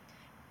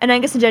 And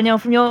Angus and Danielle,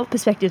 from your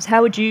perspectives,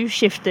 how would you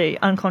shift the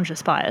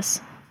unconscious bias?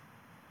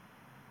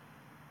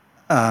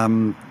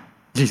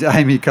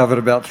 Amy covered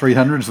about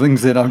 300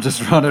 things then. I'm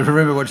just trying to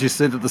remember what she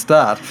said at the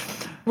start.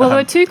 Well, there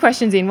were 2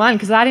 questions in one,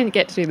 because I didn't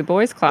get to do the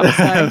boys' club.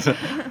 So.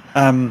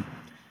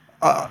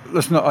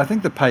 Listen, I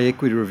think the pay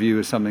equity review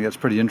is something that's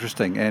pretty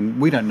interesting, and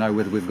we don't know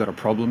whether we've got a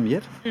problem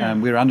yet.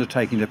 We're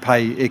undertaking a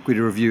pay equity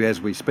review as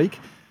we speak.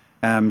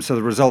 So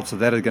the results of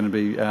that are going to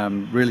be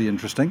really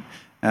interesting.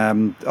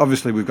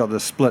 Obviously, we've got the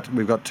split.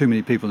 We've got too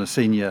many people in the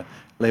senior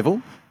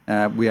level.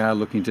 We are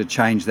looking to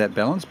change that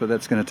balance, but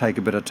that's going to take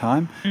a bit of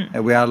time.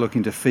 We are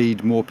looking to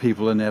feed more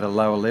people in at a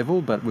lower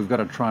level, but we've got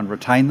to try and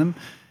retain them.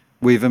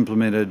 We've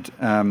implemented,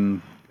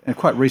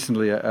 quite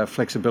recently, a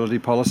flexibility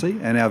policy,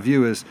 and our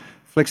view is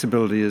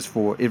flexibility is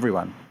for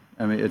everyone.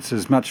 I mean, it's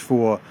as much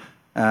for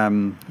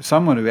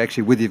someone who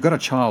actually, whether you've got a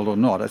child or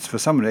not, it's for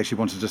someone who actually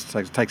wants to just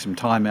take some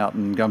time out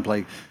and go and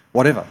play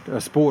whatever, a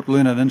sport,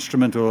 learn an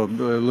instrument, or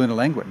learn a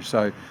language.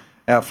 So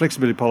our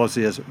flexibility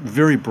policy is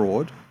very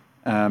broad.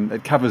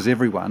 It covers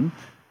everyone.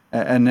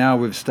 And now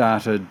we've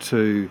started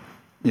to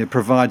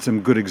provide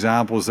some good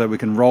examples that we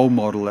can role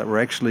model that we're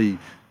actually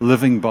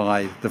living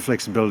by the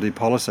flexibility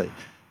policy.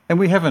 And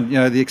we haven't,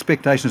 the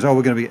expectation is,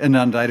 we're going to be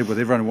inundated with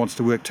everyone who wants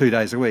to work 2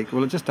 days a week.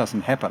 Well, it just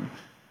doesn't happen.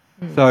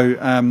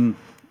 So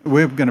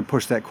we're going to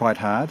push that quite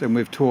hard, and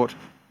we've taught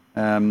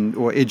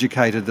or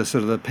educated the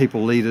sort of the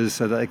people leaders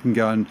so that they can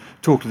go and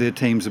talk to their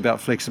teams about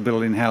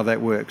flexibility and how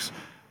that works.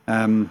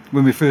 When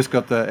we first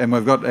got and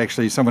we've got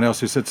actually someone else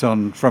who sits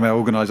on, from our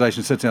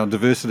organisation, sits on our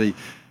diversity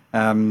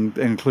and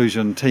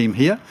inclusion team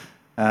here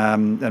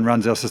and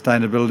runs our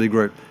sustainability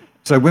group.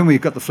 So when we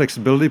got the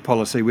flexibility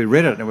policy, we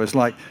read it and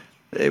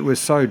it was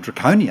so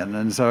draconian.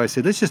 And so I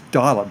said, let's just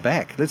dial it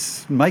back.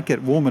 Let's make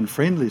it warm and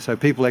friendly so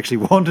people actually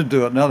want to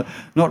do it, not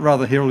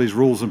rather hear all these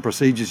rules and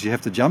procedures you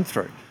have to jump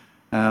through.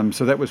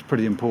 So that was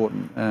pretty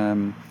important.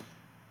 And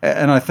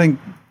I think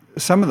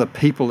some of the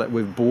people that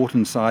we've brought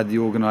inside the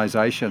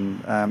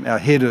organisation, our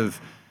head of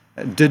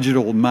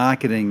digital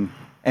marketing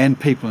and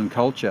people and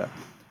culture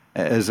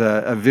is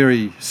a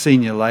very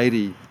senior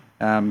lady,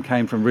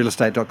 came from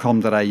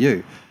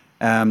realestate.com.au,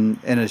 and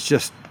it's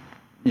just,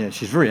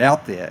 she's very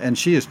out there, and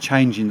she is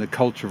changing the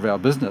culture of our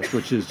business,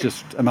 which is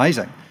just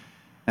amazing.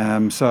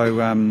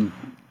 So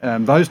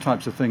those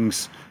types of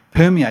things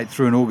permeate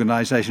through an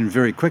organisation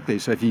very quickly.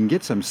 So if you can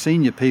get some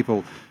senior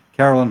people,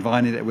 Carolyn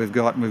Viney that we've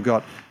got, and we've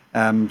got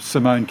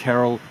Simone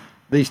Carroll,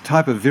 these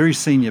type of very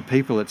senior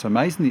people, it's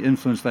amazing the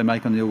influence they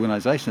make on the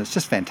organisation. It's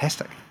just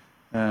fantastic.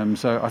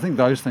 So I think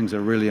those things are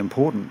really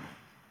important.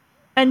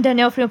 And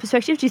Danielle, from your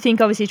perspective, do you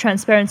think obviously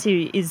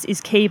transparency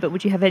is key, but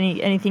would you have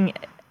anything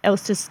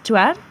else to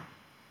add?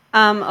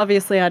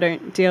 Obviously, I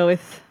don't deal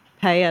with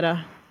pay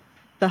at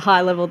the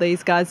high level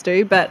these guys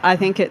do, but I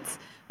think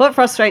what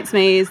frustrates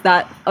me is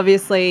that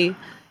obviously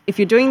if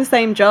you're doing the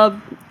same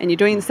job and you're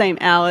doing the same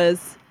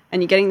hours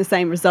and you're getting the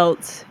same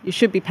results, you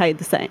should be paid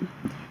the same.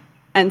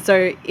 And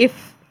so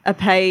if a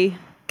pay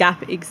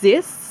gap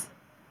exists,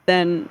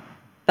 then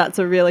that's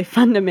a really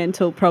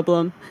fundamental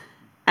problem.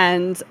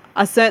 And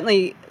I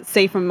certainly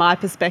see from my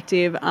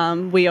perspective,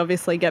 we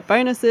obviously get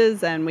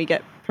bonuses and we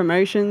get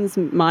promotions,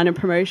 minor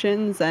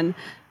promotions, and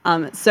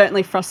it's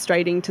certainly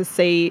frustrating to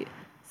see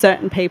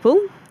certain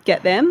people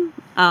get them,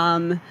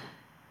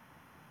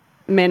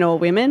 men or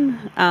women,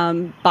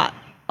 but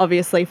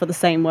obviously for the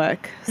same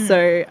work.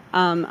 So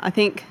I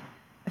think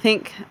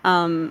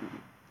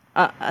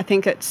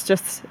it's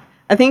just,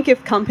 I think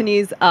if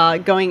companies are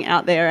going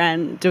out there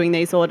and doing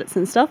these audits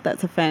and stuff,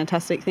 that's a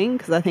fantastic thing,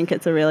 because I think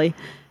it's a really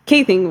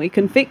key thing we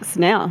can fix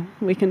now.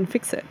 We can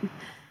fix it.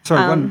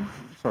 Sorry.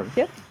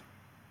 Yeah.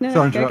 No,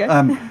 Sorry,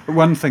 go.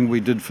 one thing we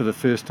did for the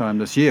first time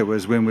this year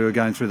was when we were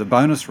going through the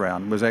bonus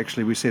round was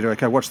actually we said,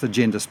 okay, what's the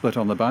gender split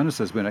on the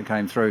bonuses when it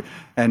came through?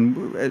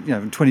 And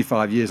in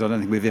 25 years, I don't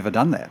think we've ever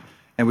done that.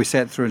 And we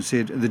sat through and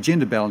said the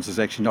gender balance is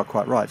actually not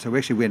quite right. So we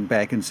actually went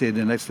back and said,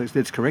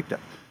 let's correct it.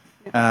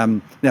 Yep.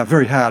 Now,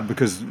 very hard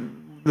because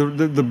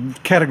the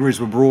categories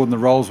were broad and the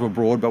roles were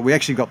broad, but we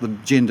actually got the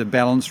gender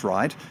balance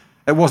right.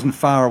 It wasn't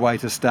far away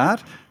to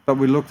start, but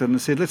we looked at it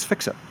and said, let's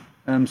fix it.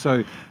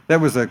 So that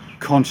was a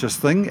conscious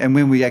thing. And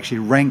when we actually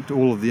ranked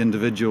all of the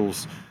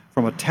individuals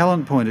from a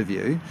talent point of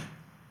view,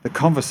 the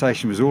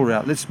conversation was all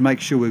around, let's make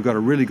sure we've got a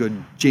really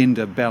good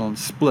gender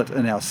balance split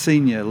in our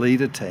senior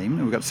leader team.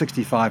 And we've got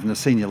 65 in the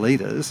senior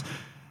leaders,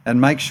 and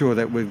make sure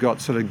that we've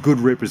got sort of good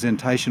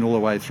representation all the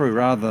way through,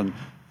 rather than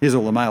here's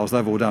all the males,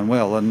 they've all done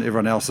well, and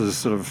everyone else is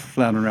sort of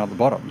floundering around the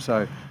bottom.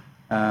 So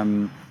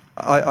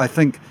I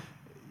think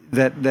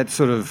that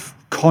sort of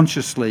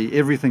consciously,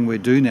 everything we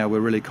do now,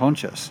 we're really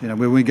conscious.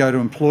 When we go to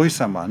employ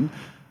someone,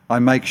 I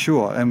make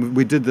sure, and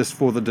we did this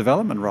for the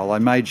development role, I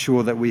made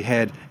sure that we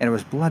had, and it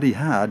was bloody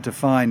hard to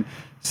find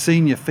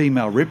senior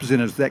female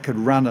representatives that could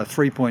run a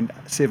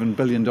 $3.7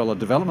 billion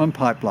development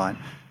pipeline.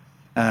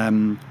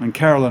 And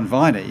Carolyn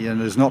Viney,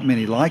 and there's not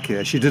many like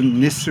her, she didn't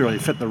necessarily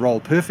fit the role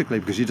perfectly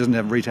because she doesn't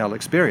have retail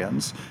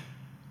experience.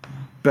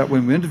 But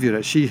when we interviewed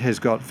her, she has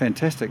got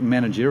fantastic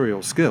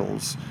managerial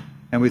skills,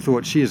 and we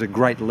thought she is a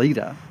great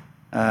leader.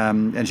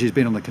 And she's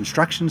been on the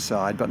construction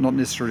side, but not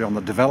necessarily on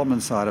the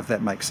development side, if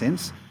that makes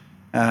sense.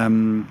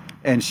 And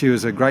she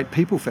was a great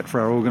people fit for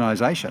our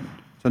organisation.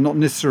 So not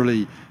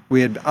necessarily,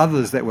 we had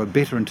others that were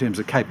better in terms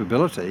of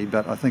capability,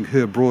 but I think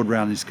her broad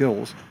rounding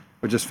skills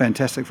were just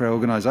fantastic for our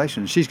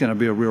organisation. She's going to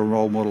be a real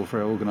role model for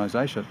our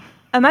organisation.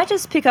 I might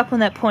just pick up on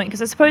that point,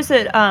 because I suppose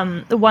that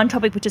the one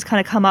topic which has kind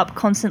of come up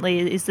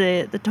constantly is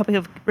the topic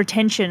of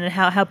retention, and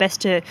how best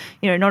to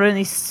not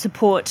only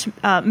support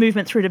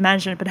movement through to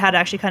management, but how to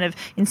actually kind of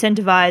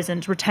incentivise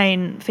and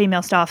retain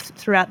female staff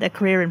throughout their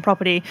career in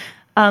property.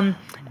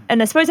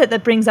 And I suppose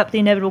that brings up the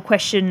inevitable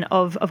question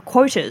of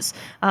quotas.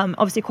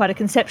 Obviously, quite a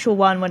conceptual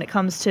one when it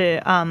comes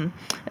to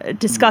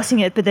discussing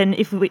it. But then,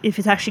 if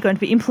it's actually going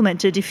to be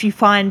implemented, if you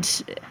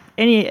find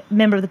any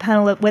member of the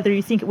panel, whether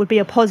you think it would be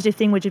a positive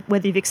thing,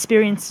 whether you've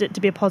experienced it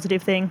to be a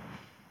positive thing.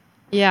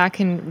 Yeah, I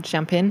can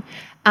jump in.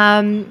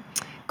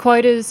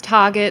 Quotas,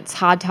 targets,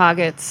 hard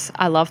targets,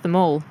 I love them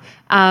all.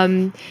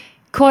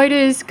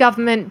 Quotas,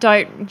 government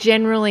don't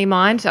generally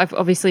mind.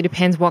 Obviously,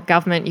 depends what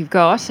government you've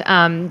got.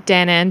 Dan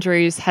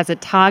Andrews has a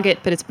target,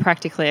 but it's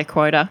practically a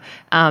quota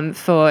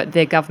for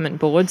their government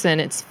boards,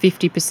 and it's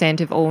 50%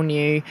 of all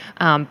new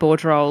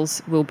board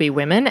roles will be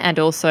women, and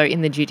also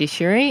in the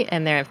judiciary,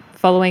 and they're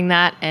following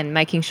that and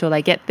making sure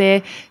they get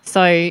there.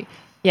 So,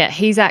 yeah,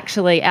 he's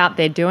actually out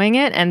there doing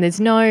it, and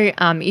there's no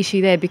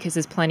issue there because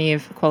there's plenty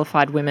of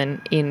qualified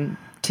women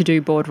to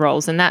do board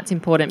roles, and that's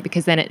important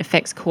because then it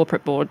affects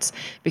corporate boards,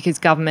 because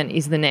government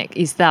is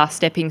the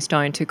stepping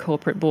stone to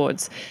corporate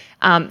boards.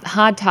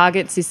 Hard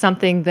targets is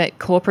something that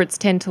corporates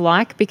tend to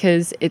like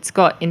because it's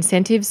got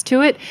incentives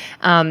to it.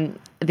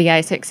 The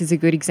ASX is a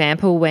good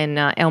example. When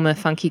Elmer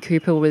Funky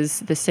Cooper was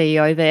the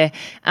CEO there,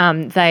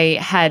 they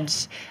had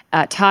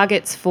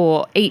targets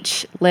for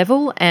each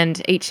level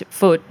and each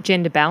for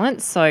gender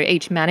balance. So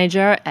each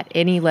manager at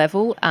any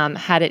level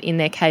had it in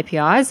their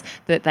KPIs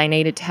that they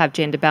needed to have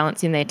gender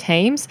balance in their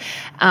teams.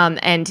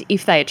 And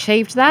if they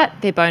achieved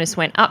that, their bonus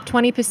went up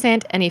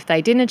 20%. And if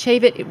they didn't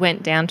achieve it, it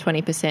went down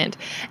 20%.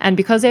 And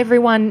because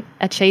everyone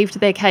achieved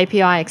their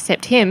KPI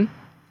except him,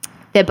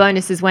 their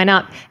bonuses went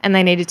up, and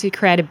they needed to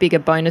create a bigger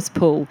bonus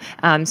pool.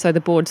 So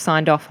the board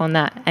signed off on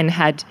that and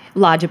had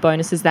larger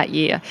bonuses that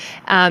year.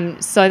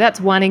 So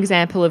that's one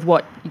example of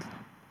what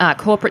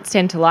corporates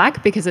tend to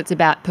like, because it's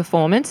about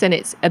performance and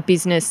it's a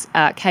business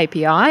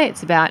KPI.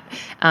 It's about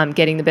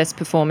getting the best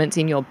performance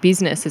in your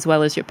business as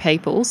well as your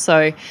people.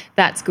 So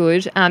that's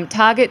good.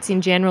 Targets in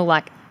general,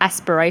 like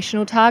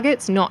aspirational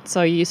targets, not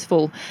so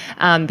useful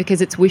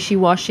because it's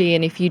wishy-washy,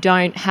 and if you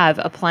don't have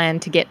a plan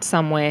to get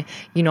somewhere,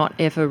 you're not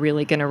ever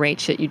really going to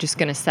reach it. You're just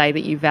going to say that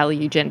you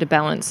value gender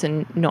balance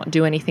and not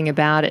do anything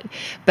about it.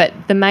 But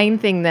the main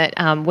thing that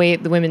we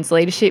at the Women's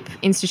Leadership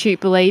Institute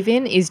believe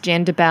in is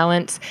gender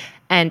balance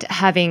and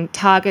having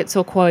targets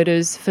or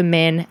quotas for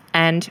men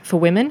and for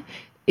women.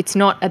 It's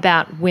not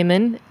about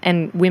women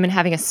and women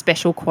having a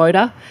special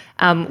quota.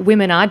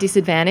 Women are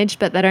disadvantaged,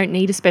 but they don't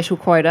need a special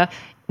quota.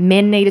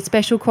 Men need a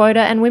special quota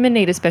and women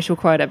need a special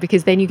quota,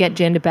 because then you get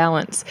gender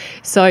balance.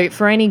 So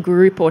for any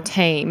group or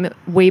team,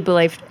 we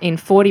believe in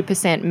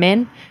 40%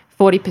 men,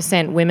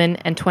 40% women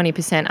and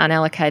 20%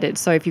 unallocated.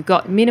 So if you've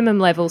got minimum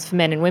levels for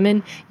men and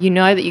women, you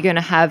know that you're going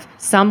to have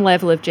some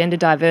level of gender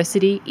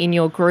diversity in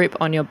your group,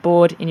 on your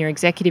board, in your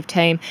executive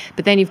team,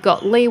 but then you've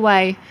got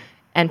leeway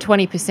and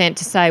 20%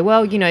 to say,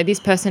 well, you know, this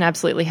person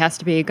absolutely has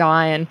to be a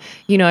guy, and,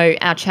 you know,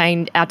 our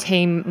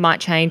team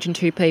might change and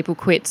two people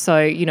quit.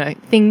 So, you know,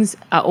 things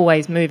are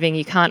always moving.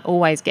 You can't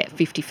always get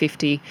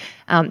 50-50.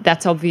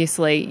 That's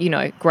obviously, you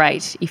know,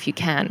 great if you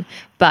can,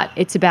 but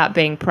it's about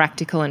being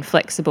practical and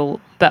flexible,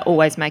 but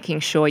always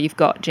making sure you've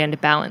got gender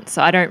balance.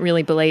 So I don't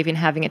really believe in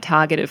having a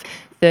target of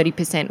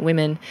 30%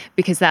 women,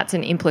 because that's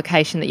an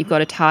implication that you've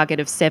got a target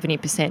of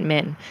 70%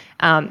 men.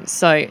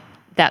 So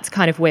that's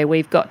kind of where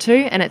we've got to,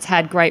 and it's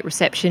had great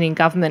reception in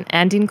government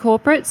and in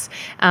corporates.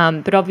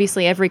 But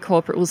obviously every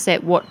corporate will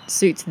set what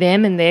suits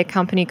them and their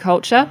company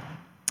culture.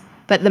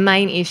 But the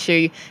main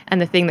issue and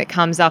the thing that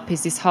comes up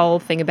is this whole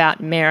thing about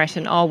merit,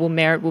 and, oh, well,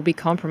 merit will be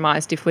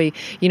compromised if we,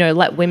 you know,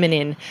 let women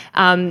in.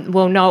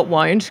 Well, no, it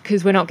won't,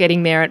 because we're not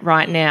getting merit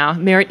right now.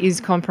 Merit is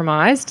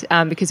compromised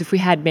because if we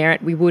had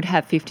merit, we would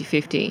have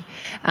 50-50.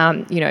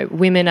 You know,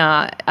 women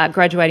are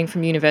graduating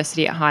from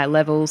university at higher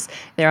levels.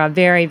 There are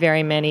very,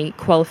 very many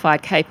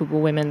qualified, capable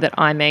women that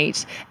I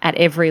meet at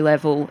every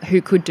level who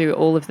could do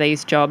all of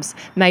these jobs.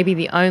 Maybe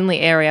the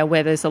only area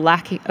where there's a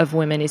lack of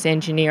women is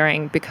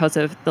engineering, because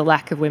of the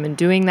lack of women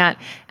doing that,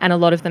 and a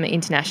lot of them are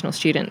international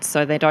students,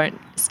 so they don't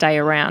stay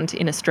around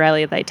in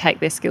Australia. They take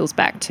their skills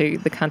back to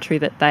the country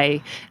that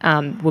they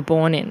were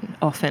born in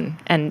often,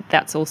 and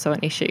that's also an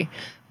issue.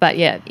 But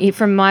yeah,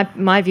 from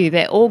my view,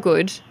 they're all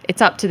good.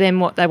 It's up to them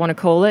what they want to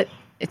call it.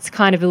 It's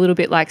kind of a little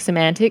bit like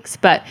semantics,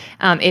 but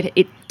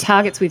it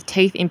targets with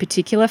teeth in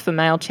particular for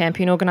male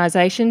champion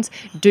organisations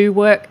do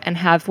work and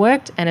have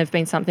worked, and have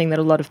been something that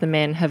a lot of the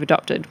men have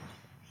adopted.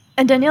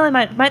 And Danielle, I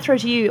might throw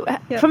to you,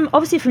 Yep.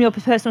 from your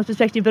personal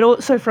perspective, but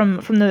also from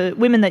the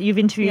women that you've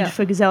interviewed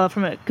for Gazella,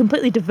 from a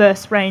completely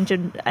diverse range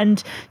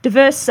and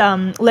diverse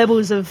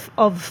levels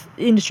of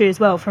industry as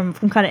well, from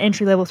kind of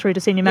entry level through to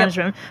senior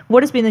management.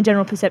 What has been the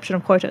general perception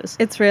of quotas?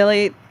 It's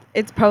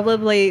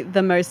probably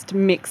the most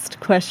mixed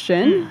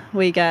question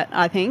we get,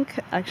 I think,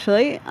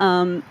 actually.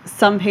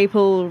 Some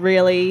people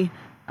really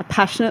are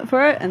passionate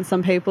for it, and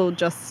some people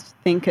just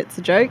think it's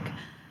a joke.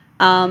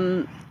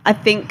 I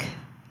think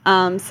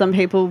some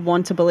people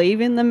want to believe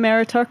in the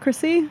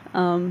meritocracy.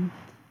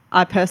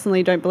 I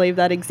personally don't believe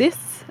that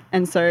exists,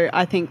 and so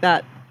I think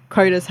that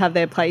quotas have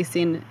their place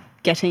in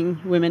getting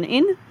women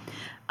in.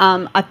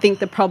 I think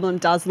the problem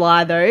does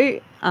lie, though,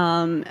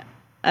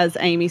 as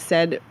Amy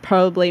said,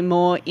 probably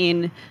more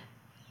in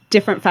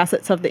different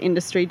facets of the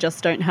industry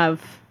just don't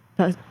have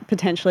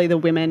potentially the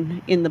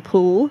women in the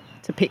pool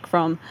to pick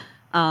from.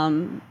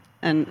 And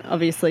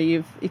obviously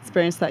you've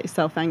experienced that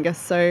yourself, Angus.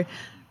 So,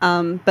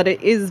 but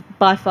it is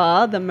by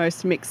far the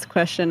most mixed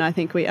question I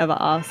think we ever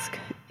ask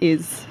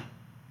is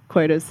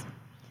quotas.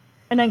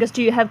 And Angus,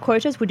 do you have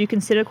quotas? Would you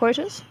consider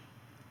quotas?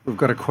 We've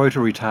got a quota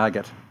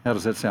retarget. How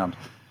does that sound?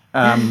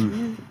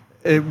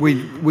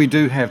 We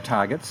do have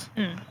targets,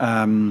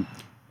 and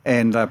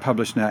they're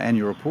published in our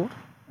annual report,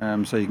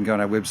 so you can go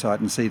on our website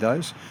and see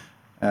those,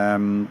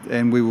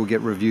 and we will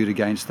get reviewed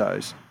against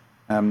those.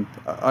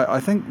 I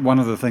think one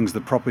of the things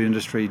the property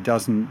industry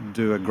doesn't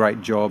do a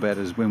great job at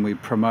is when we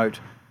promote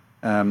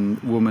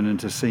women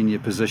into senior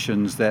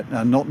positions that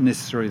are not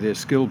necessarily their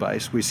skill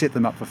base, we set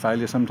them up for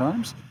failure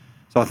sometimes.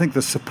 So I think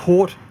the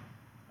support,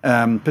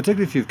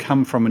 particularly if you've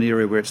come from an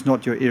area where it's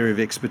not your area of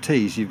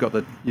expertise, you've got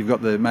the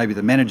maybe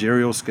the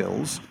managerial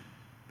skills,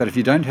 but if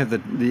you don't have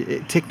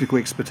the technical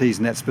expertise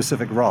in that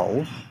specific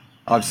role,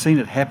 I've seen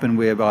it happen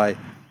whereby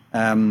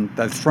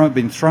they've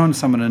been thrown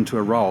someone into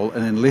a role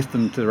and then left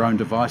them to their own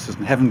devices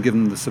and haven't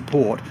given them the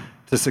support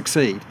to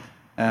succeed.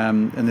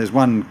 And there's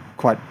one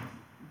quite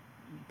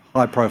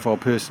high-profile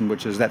person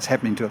that's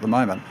happening to at the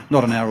moment,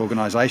 not in our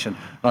organisation.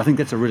 And I think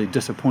that's a really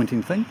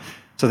disappointing thing.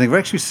 So I think we're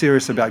actually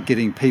serious about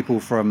getting people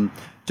from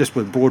just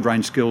with broad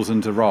range skills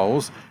into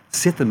roles,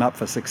 set them up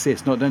for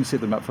success, don't set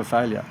them up for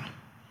failure.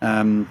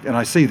 And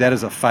I see that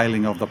as a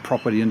failing of the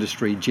property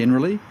industry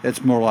generally.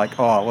 It's more like,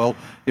 oh, well,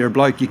 you're a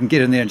bloke, you can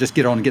get in there and just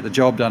get on and get the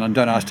job done and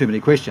don't ask too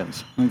many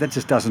questions. I mean, that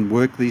just doesn't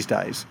work these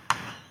days.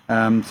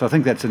 So I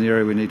think that's an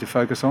area we need to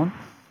focus on.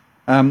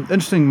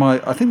 Interesting,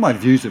 I think my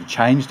views have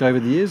changed over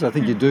the years. I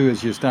think you do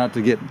as you start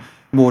to get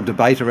more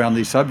debate around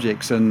these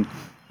subjects. And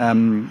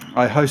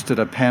I hosted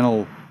a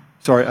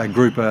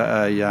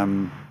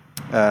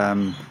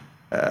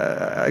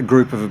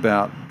group of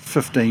about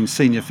 15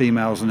 senior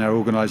females in our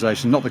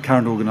organisation, not the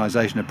current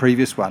organisation, a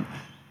previous one.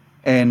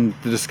 And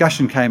the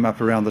discussion came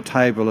up around the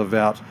table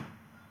about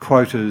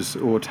quotas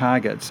or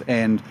targets.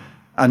 And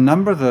a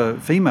number of the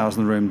females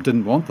in the room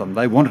didn't want them.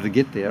 They wanted to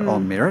get there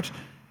on merit.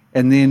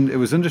 And then it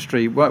was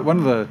industry. One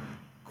of the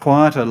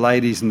quieter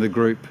ladies in the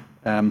group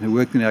who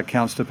worked in our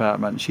accounts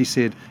department, she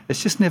said,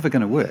 it's just never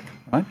going to work,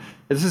 right?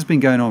 This has been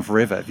going on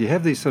forever. If you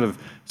have these sort of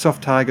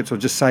soft targets or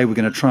just say we're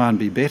going to try and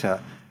be better,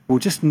 we'll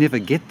just never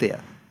get there.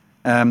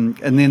 And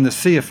then the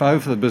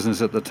CFO for the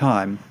business at the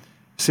time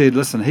said,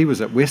 listen, he was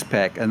at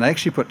Westpac and they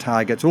actually put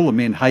targets, all the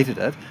men hated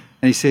it,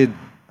 and he said,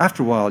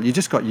 after a while, you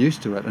just got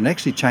used to it and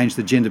actually changed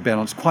the gender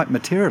balance quite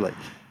materially.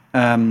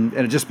 And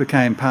it just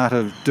became part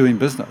of doing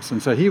business.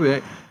 And so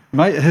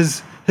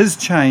his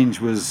change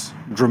was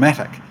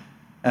dramatic.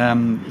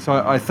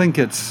 So I think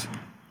it's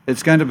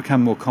going to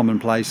become more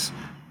commonplace.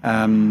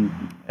 And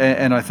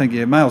I think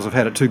males have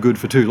had it too good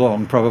for too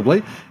long,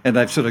 probably, and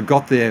they've sort of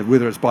got there,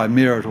 whether it's by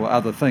merit or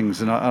other things.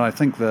 And I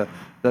think the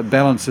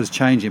balance is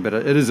changing, but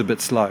it is a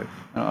bit slow.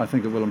 I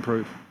think it will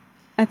improve.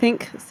 I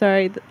think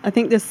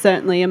there's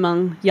certainly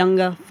among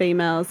younger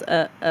females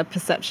a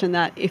perception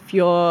that if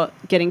you're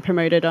getting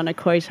promoted on a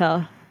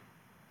quota,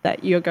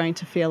 that you're going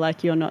to feel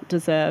like you're not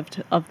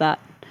deserved of that.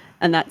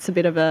 And that's a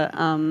bit of a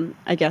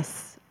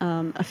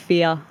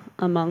fear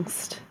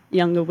amongst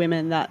younger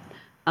women that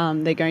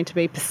they're going to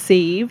be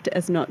perceived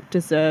as not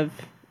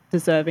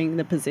deserving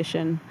the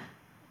position.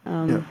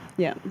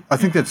 Yeah. I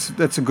think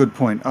that's a good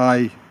point.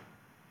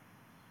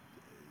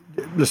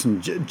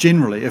 Listen,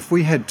 generally, if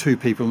we had two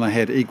people and they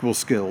had equal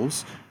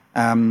skills,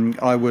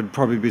 I would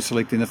probably be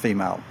selecting a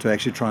female to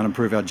actually try and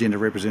improve our gender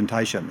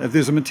representation. If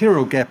there's a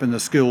material gap in the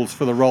skills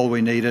for the role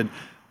we needed,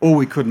 or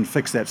we couldn't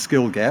fix that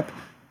skill gap,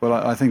 well,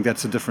 I think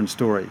that's a different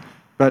story.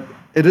 But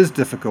it is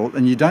difficult,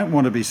 and you don't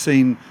want to be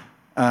seen.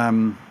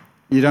 To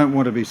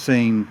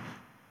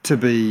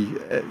be,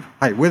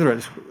 whether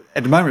it's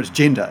at the moment it's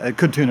gender, it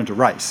could turn into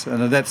race,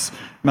 and that's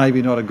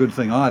maybe not a good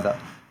thing either.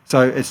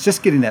 So it's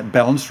just getting that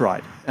balance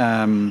right.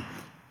 And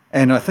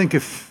I think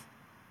if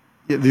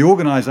the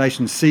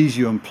organisation sees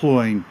you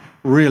employing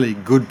really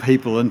good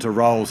people into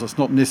roles that's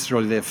not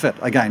necessarily their fit.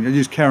 Again, I'll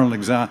use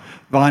Carolyn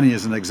Viney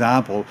as an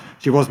example.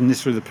 She wasn't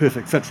necessarily the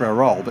perfect fit for our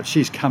role, but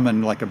she's come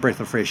in like a breath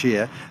of fresh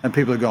air, and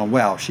people are going,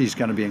 wow, she's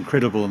going to be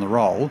incredible in the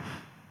role,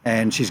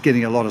 and she's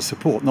getting a lot of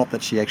support, not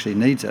that she actually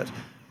needs it.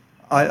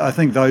 I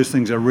think those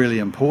things are really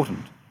important.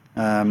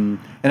 And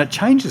it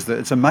changes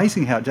it's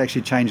amazing how it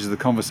actually changes the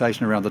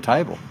conversation around the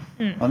table.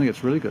 I think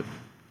it's really good.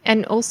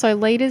 And also,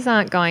 leaders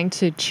aren't going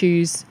to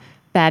choose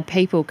bad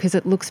people because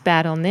it looks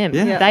bad on them.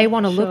 Yeah. They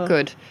want to look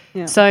good.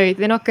 Yeah. So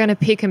they're not going to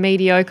pick a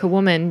mediocre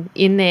woman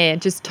in there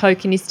just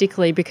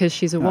tokenistically because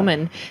she's a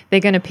woman. They're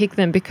going to pick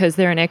them because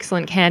they're an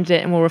excellent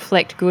candidate and will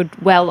reflect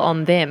well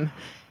on them.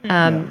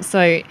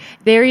 So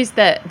there is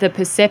the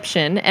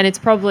perception, and it's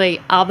probably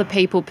other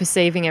people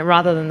perceiving it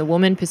rather than the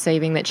woman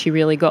perceiving that she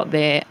really got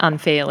there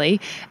unfairly.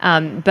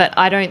 But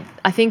I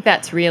think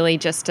that's really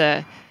just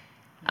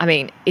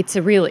it's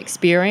a real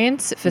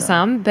experience for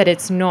some, but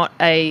it's not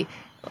a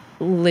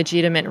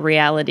legitimate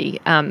reality.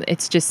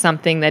 It's just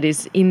something that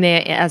is in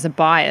there as a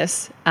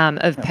bias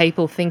of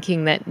people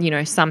thinking that,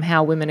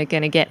 somehow women are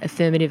going to get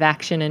affirmative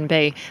action and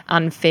be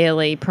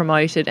unfairly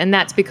promoted. And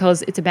that's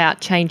because it's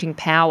about changing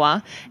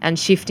power and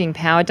shifting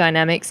power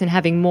dynamics, and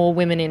having more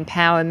women in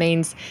power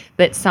means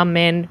that some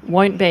men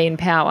won't be in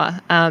power,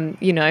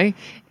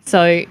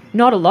 So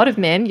not a lot of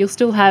men. You'll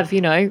still have,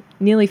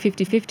 nearly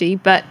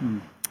 50-50, but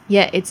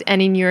Yeah,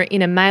 you're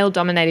in a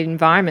male-dominated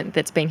environment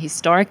that's been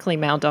historically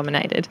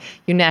male-dominated,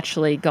 you're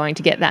naturally going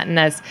to get that. And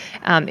as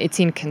it's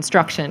in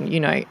construction,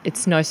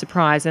 it's no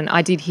surprise. And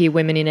I did hear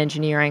women in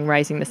engineering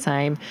raising the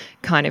same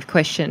kind of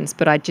questions,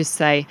 but I'd just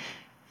say,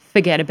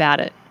 forget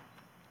about it.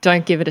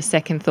 Don't give it a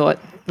second thought.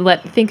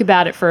 Think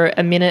about it for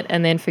a minute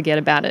and then forget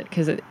about it,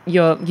 because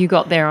you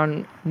got there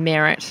on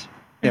merit.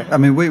 Yeah, I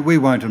mean, we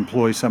won't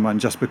employ someone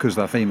just because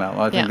they're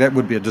female. I think that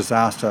would be a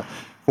disaster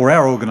for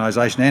our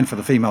organisation and for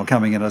the female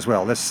coming in as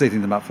well. That's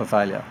setting them up for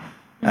failure.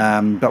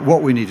 But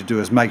what we need to do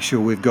is make sure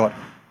we've got,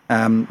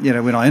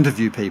 when I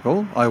interview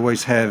people,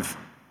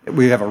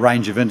 we have a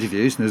range of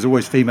interviews, and there's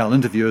always female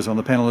interviewers on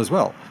the panel as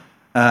well.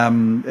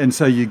 And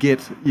so you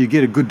get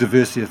a good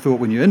diversity of thought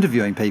when you're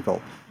interviewing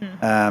people.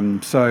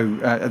 So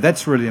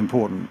that's really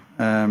important.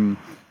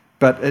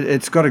 But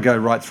it's got to go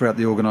right throughout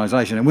the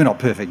organisation, and we're not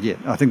perfect yet.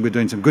 I think we're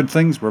doing some good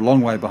things. We're a long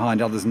way behind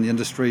others in the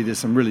industry. There's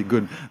some really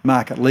good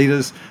market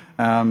leaders,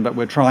 but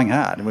we're trying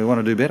hard and we want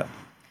to do better.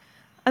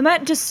 I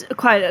might just,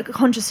 quite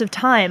conscious of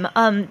time,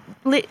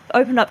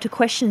 open up to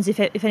questions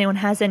if anyone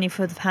has any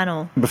for the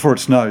panel. Before it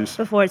snows.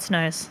 Before it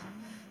snows.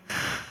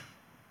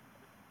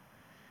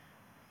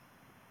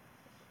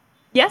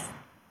 Yes?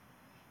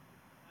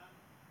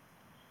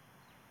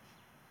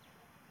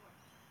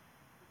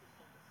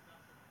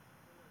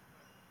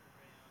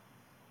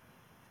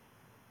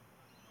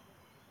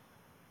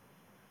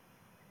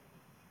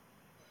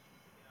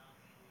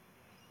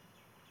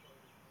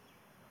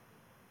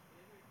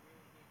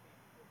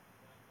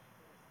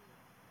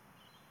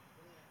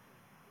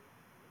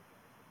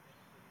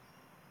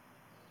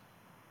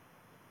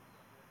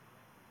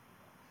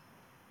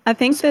 I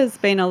think there's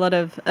been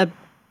a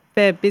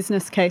fair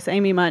business case,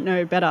 Amy might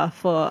know better,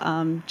 for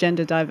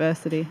gender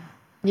diversity.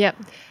 Yep.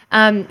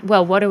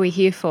 Well, what are we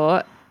here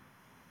for?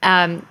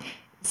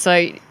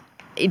 So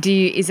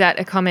is that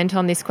a comment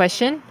on this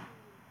question?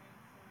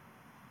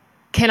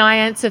 Can I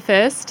answer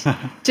first?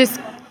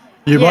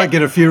 You might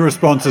get a few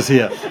responses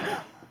here.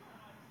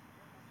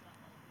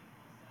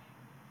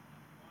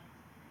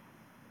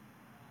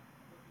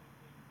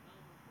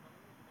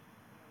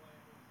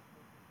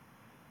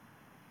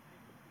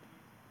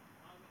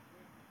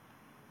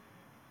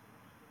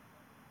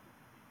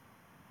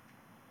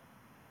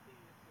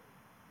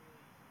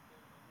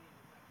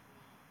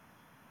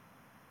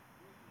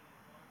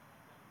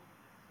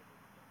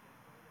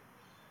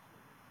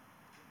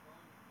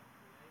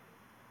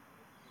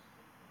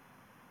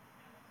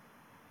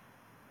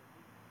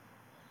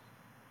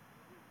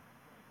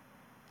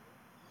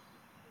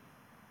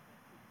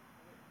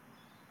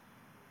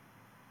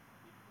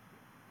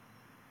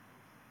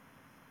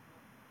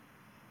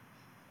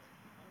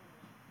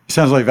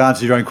 Sounds like you've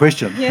answered your own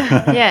question.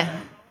 Yeah. Yeah.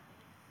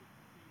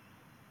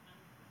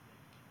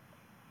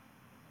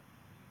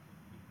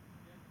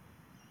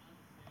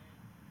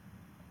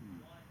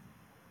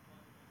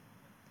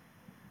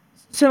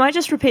 So I might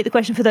just repeat the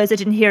question for those that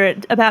didn't hear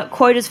it about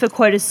quotas for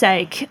quota's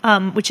sake,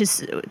 which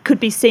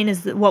could be seen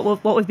as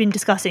what we've been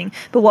discussing,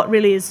 but what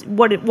really is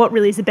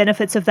the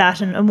benefits of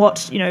that, and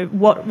what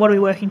are we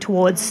working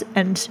towards?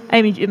 And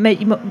Amy, you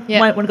might want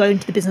to go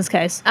into the business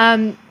case.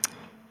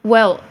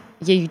 Well,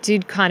 yeah, you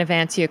did kind of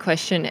answer your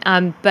question,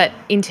 but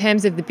in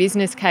terms of the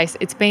business case,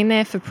 it's been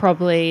there for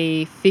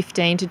probably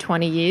 15 to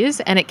 20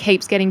 years, and it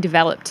keeps getting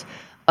developed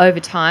over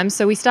time.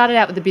 So we started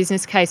out with the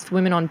business case for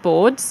women on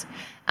boards.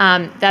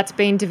 That's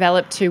been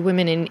developed to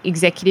women in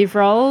executive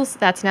roles.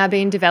 That's now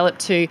been developed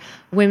to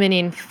women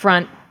in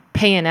front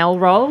P&L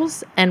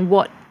roles. And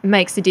what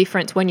makes the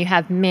difference when you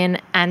have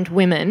men and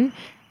women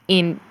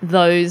in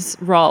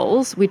those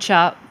roles, which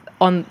are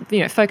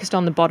focused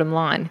on the bottom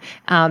line,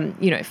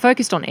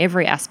 focused on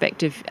every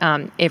aspect of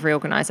every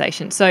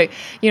organisation. So,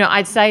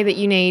 I'd say that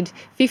you need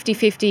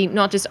 50-50,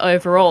 not just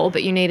overall,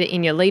 but you need it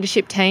in your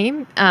leadership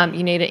team.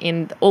 You need it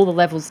in all the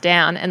levels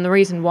down. And the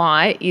reason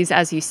why is,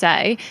 as you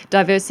say,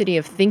 diversity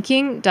of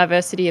thinking,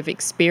 diversity of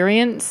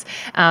experience,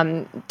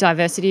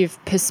 diversity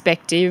of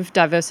perspective,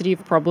 diversity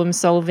of problem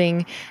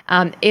solving.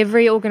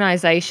 Every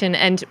organisation,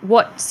 and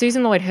what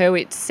Susan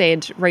Lloyd-Hurwitz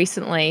said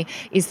recently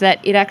is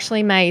that it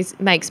actually makes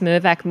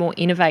Mirvac more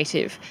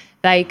innovative.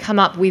 They come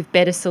up with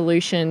better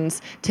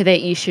solutions to their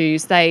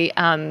issues. They,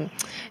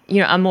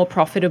 are more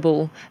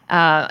profitable.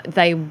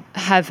 They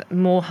have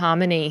more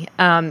harmony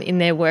in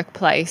their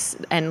workplace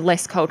and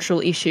less cultural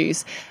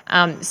issues.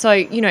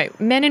 So,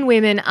 men and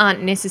women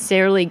aren't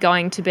necessarily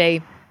going to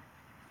be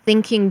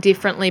thinking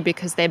differently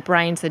because their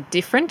brains are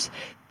different.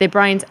 Their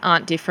brains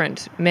aren't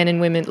different, men and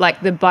women.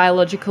 Like the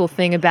biological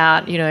thing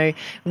about,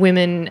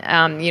 women,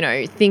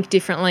 think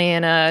differently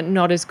and are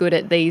not as good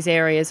at these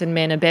areas, and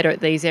men are better at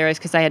these areas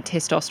because they had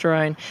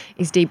testosterone,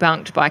 is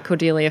debunked by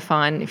Cordelia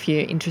Fine, if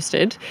you're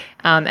interested.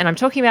 And I'm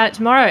talking about it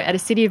tomorrow at a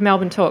City of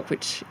Melbourne talk,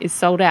 which is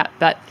sold out,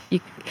 but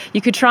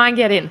you could try and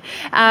get in,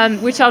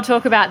 which I'll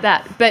talk about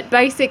that. But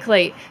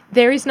basically,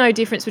 there is no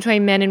difference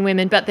between men and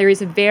women, but there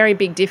is a very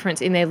big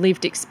difference in their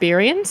lived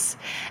experience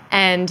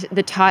and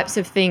the types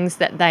of things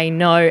that they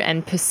know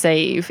and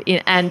perceive,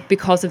 and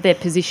because of their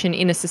position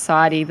in a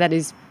society that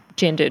is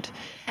gendered.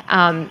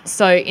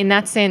 So in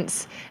that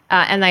sense,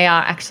 And they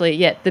are actually,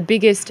 the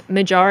biggest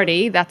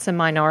majority, that's a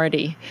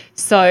minority.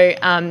 So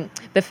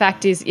the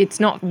fact is it's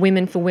not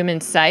women for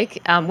women's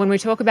sake. When we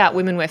talk about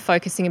women, we're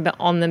focusing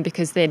on them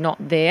because they're not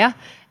there.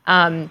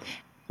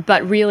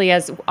 But really,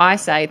 as I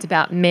say, it's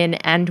about men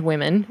and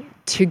women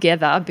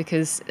together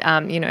because,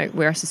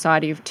 we're a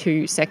society of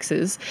two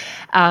sexes.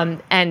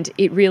 And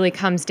it really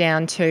comes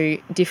down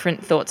to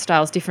different thought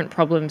styles, different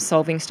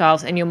problem-solving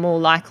styles, and you're more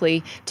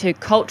likely to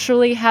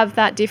culturally have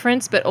that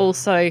difference, but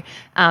also,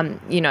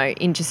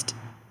 in just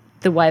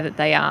the way that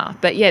they are.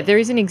 But, there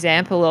is an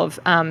example of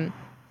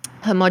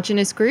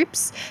homogenous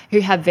groups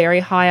who have very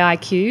high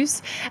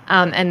IQs,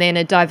 and then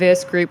a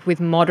diverse group with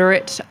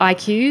moderate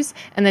IQs,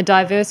 and the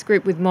diverse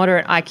group with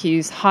moderate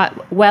IQs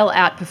well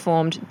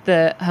outperformed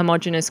the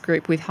homogenous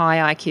group with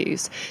high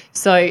IQs.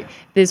 So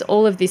there's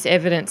all of this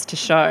evidence to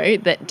show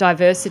that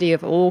diversity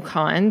of all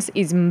kinds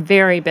is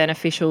very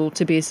beneficial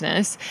to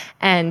business,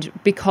 and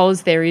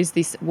because there is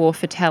this war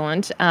for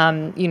talent,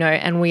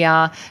 and we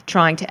are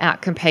trying to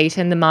outcompete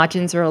and the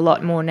margins are a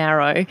lot more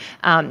narrow,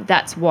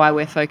 that's why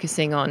we're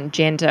focusing on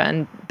gender.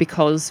 And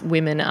because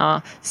women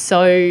are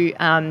so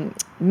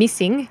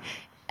missing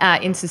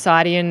in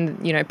society,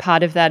 and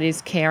part of that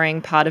is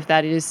caring, part of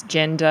that is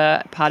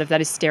gender, part of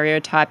that is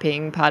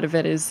stereotyping, part of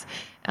it is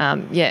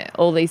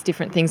all these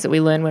different things that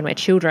we learn when we're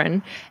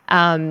children.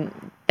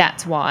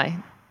 That's why,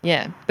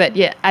 But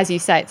as you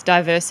say, it's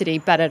diversity,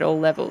 but at all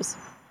levels.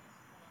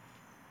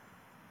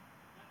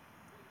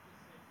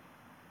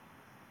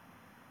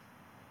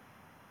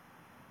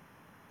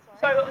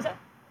 Sorry, what was that?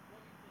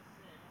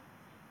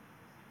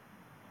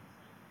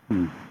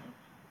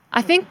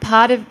 I think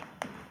part of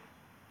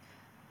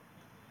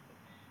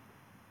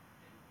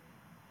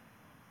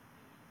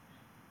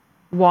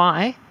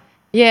why,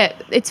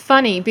 it's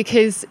funny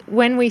because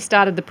when we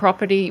started the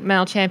Property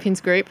Male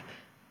Champions group,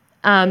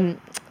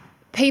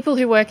 people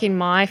who work in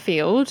my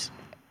field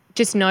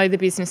just know the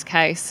business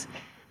case.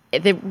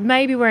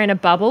 Maybe we're in a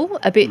bubble,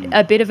 a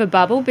bit of a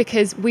bubble,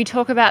 because we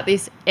talk about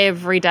this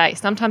every day.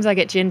 Sometimes I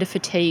get gender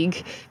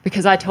fatigue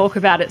because I talk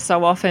about it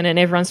so often and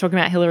everyone's talking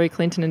about Hillary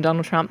Clinton and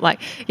Donald Trump.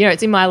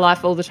 It's in my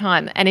life all the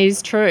time. And it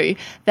is true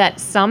that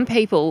some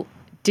people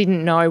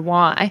didn't know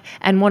why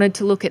and wanted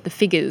to look at the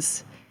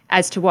figures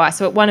as to why.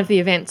 So at one of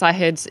the events I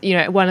heard,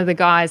 one of the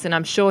guys, and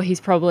I'm sure he's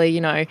probably,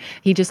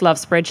 he just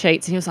loves spreadsheets,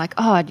 and he was like,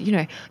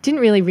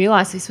 didn't really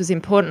realise this was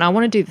important. I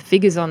want to do the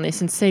figures on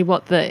this and see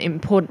what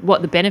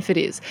the benefit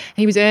is. And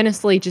he was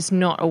earnestly just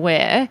not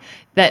aware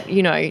that,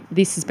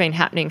 this has been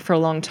happening for a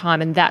long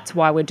time and that's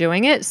why we're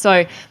doing it.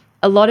 So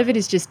a lot of it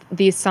is just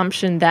the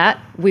assumption that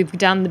we've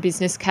done the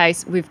business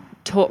case, we've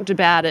talked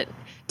about it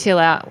till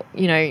our,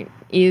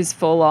 ears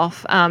fall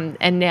off,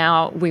 and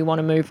now we want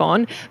to move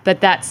on.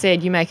 But that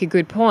said, you make a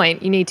good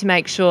point. You need to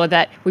make sure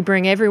that we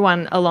bring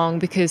everyone along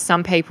because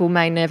some people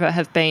may never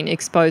have been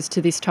exposed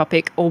to this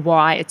topic or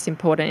why it's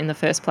important in the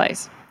first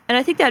place. And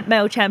I think that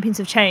Male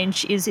Champions of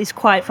Change is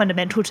quite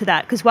fundamental to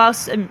that, because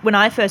whilst when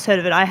I first heard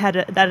of it, I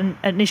had that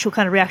initial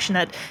kind of reaction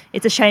that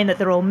it's a shame that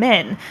they're all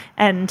men.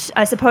 And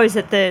I suppose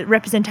that the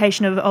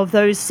representation of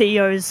those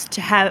CEOs to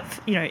have,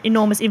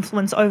 enormous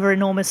influence over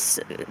enormous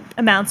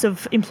amounts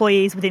of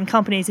employees within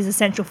companies is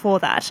essential for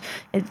that.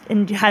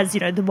 And has,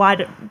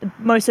 the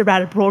most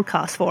errated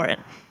broadcast for it.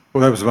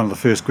 Well, that was one of the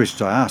first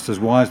questions I asked, is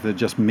why is there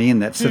just men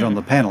that sit on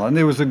the panel? And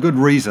there was a good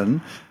reason.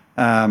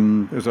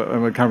 It was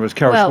Carol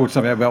Schwartz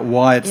something about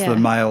why it's the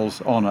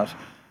males on it.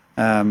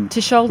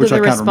 To shoulder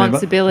the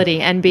responsibility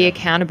and be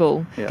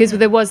accountable. Because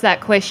there was that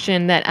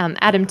question that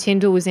Adam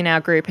Tyndall was in our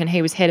group and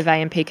he was head of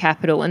AMP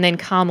Capital, and then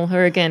Carmel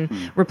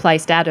Hourigan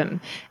replaced Adam.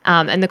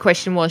 And the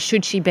question was,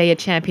 should she be a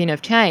champion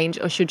of change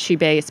or should she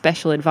be a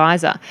special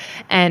advisor?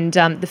 And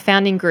the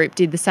founding group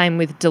did the same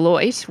with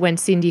Deloitte when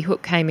Cindy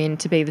Hook came in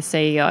to be the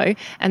CEO.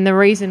 And the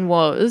reason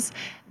was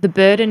the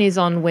burden is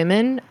on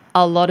women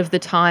a lot of the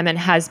time and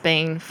has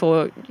been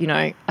for,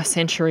 a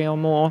century or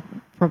more.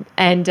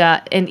 And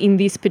in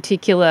this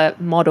particular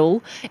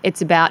model,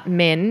 it's about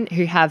men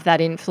who have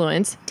that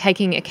influence,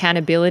 taking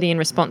accountability and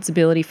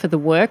responsibility for the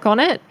work on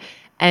it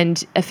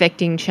and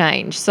affecting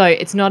change. So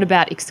it's not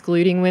about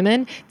excluding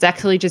women. It's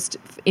actually just,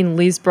 in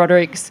Liz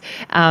Broderick's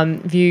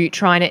view,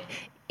 trying to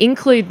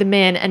include the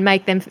men and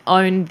make them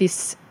own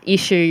this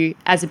issue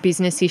as a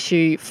business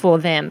issue for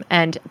them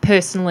and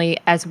personally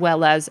as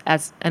well as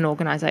an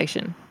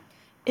organisation.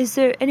 Is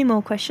there any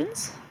more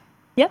questions?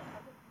 Yep.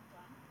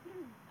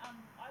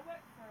 I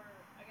work for,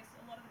 I guess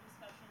a lot of the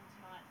discussion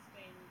tonight's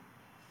been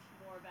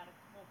more about a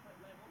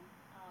corporate level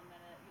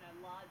and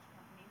large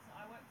companies.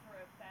 I work for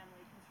a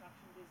family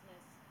construction business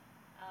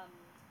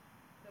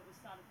that was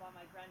started by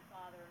my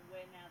grandfather, and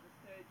we're now the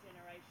third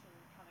generation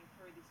coming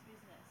through this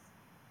business.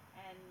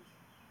 And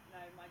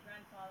my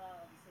grandfather,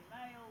 obviously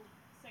male,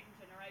 second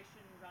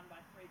generation, run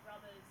by three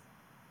brothers.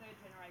 Third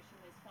generation,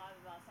 there's five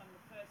of us. I'm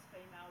the first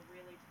female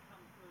really to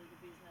come through the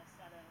business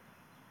at a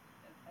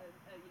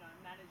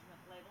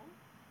management level.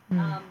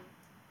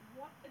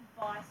 What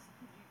advice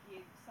could you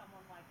give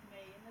someone like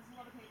me? And there's a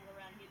lot of people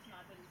around here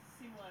tonight that is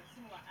similar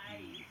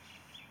age.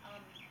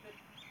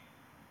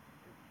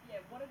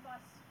 What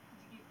advice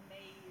could you give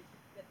me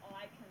that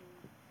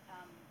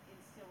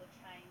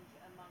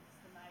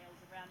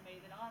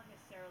aren't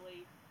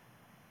necessarily,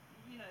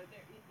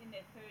 they're in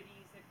their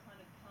 30s, they've kind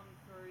of come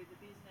through the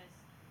business,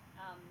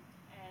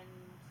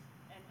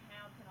 and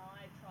how can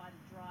I try to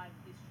drive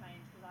this change?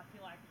 Because I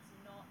feel like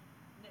it's not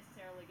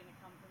necessarily going to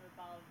come from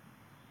above.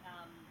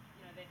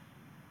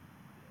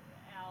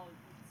 Our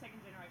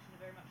second generation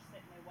are very much set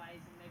in their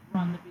ways, and they've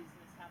run the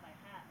business how they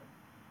have,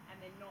 and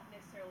they're not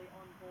necessarily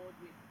on board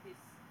with this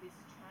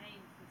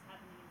change that's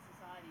happening in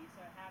society.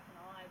 So how can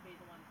I be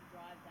the one to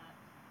drive that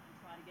and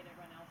try to get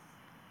everyone else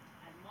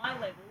at my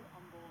level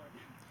on board?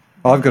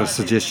 I've got a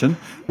suggestion.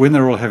 When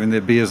they're all having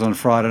their beers on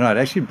Friday night,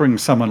 actually bring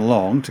someone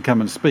along to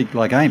come and speak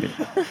like Amy.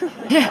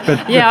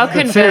 I'll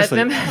convert seriously,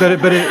 them.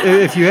 But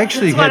if you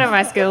actually It's one of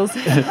my skills.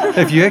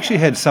 if you actually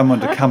had someone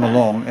to come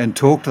along and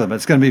talk to them,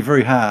 it's going to be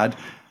very hard.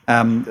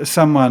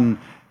 Someone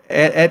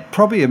at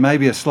probably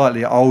maybe a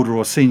slightly older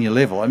or senior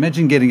level.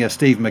 Imagine getting a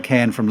Steve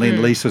McCann from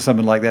Lend-Lease or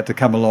something like that to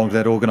come along to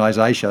that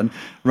organisation,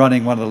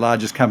 running one of the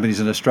largest companies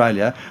in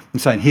Australia,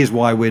 and saying, here's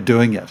why we're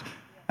doing it.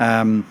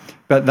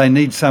 But they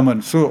need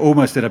someone sort of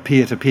almost at a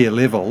peer-to-peer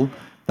level.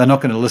 They're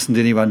not going to listen to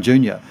anyone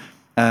junior.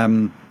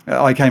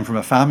 I came from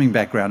a farming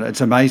background.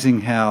 It's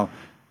amazing how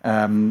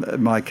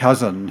my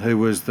cousin, who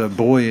was the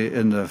boy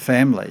in the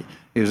family,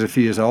 he was a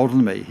few years older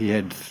than me. He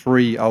had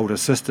 3 older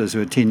sisters who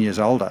were 10 years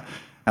older,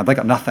 and they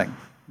got nothing.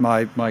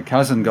 My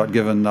cousin got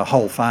given the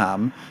whole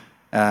farm,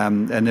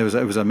 and it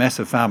was a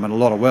massive farm and a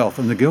lot of wealth,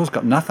 and the girls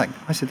got nothing.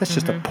 I said, that's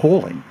just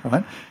appalling,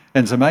 right?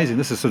 And it's amazing.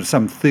 This is sort of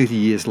some 30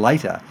 years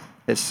later.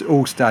 It's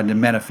all starting to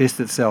manifest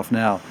itself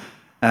now.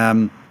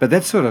 But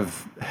that sort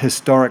of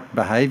historic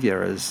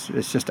behaviour is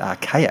just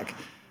archaic.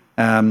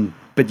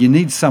 But you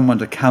need someone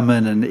to come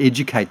in and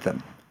educate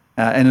them,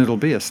 and it'll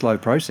be a slow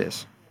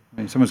process. I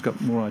mean, someone's got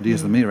more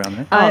ideas than me around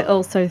that. I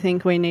also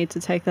think we need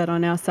to take that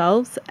on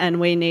ourselves, and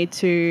we need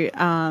to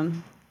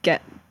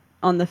get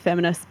on the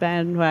feminist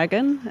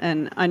bandwagon.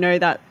 And I know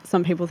that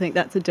some people think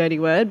that's a dirty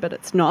word, but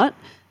it's not.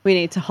 We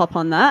need to hop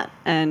on that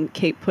and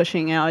keep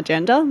pushing our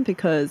agenda,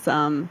 because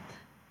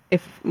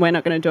if we're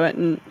not going to do it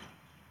and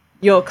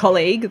your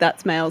colleague,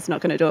 that's male's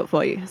not going to do it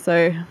for you.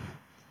 So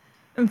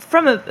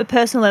from a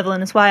personal level,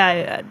 and it's why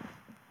I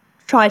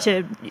try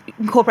to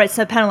incorporate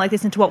a panel like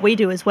this into what we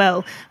do as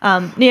well.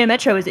 Neo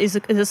Metro is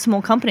a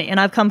small company, and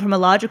I've come from a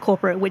larger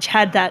corporate which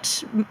had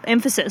that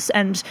emphasis,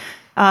 and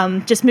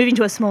just moving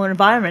to a smaller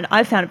environment,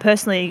 I found it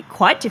personally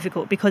quite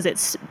difficult because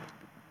it's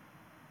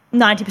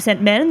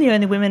 90% men. The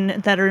only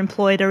women that are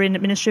employed are in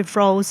administrative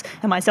roles,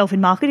 and myself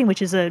in marketing,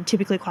 which is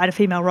typically quite a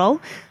female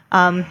role.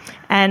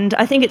 And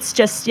I think it's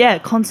just,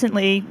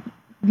 constantly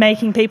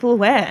making people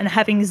aware and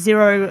having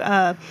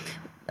zero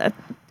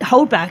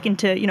holdback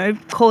into,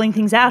 calling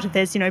things out. If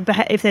there's,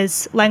 if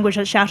there's language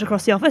that's shouted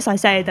across the office, I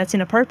say that's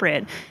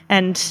inappropriate.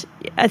 And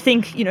I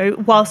think,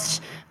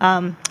 whilst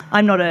I'm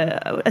not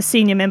a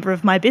senior member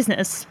of my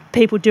business,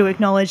 people do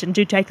acknowledge and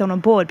do take that on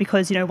board,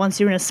 because,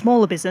 once you're in a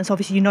smaller business,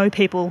 obviously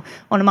people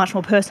on a much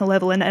more personal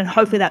level, and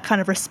hopefully that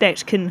kind of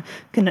respect can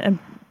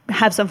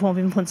have some form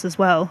of influence as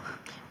well.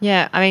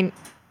 Yeah, I mean,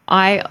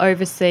 I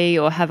oversee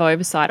or have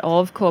oversight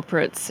of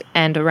corporates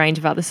and a range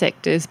of other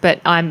sectors, but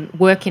I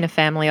work in a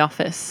family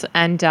office,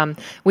 and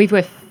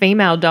we're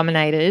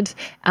female-dominated,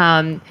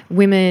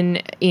 women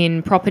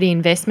in property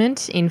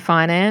investment, in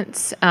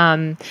finance,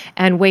 and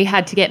we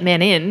had to get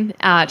men in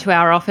to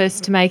our office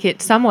to make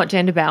it somewhat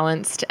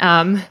gender-balanced,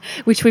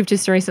 which we've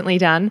just recently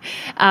done.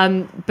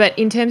 But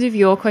in terms of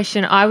your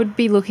question, I would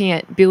be looking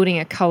at building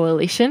a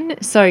coalition,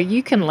 so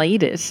you can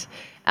lead it.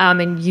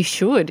 And you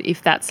should,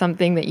 if that's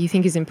something that you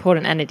think is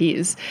important, and it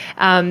is.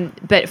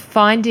 But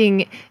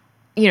finding,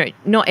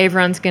 not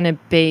everyone's going to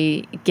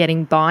be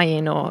getting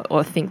buy-in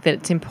or think that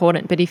it's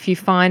important. But if you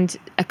find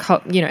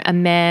a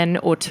man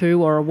or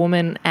two, or a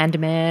woman and a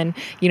man,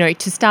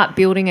 to start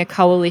building a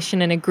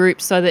coalition and a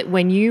group, so that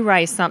when you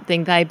raise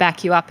something, they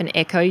back you up and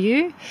echo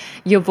you,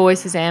 your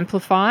voice is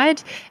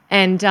amplified.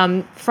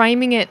 And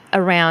framing it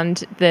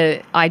around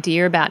the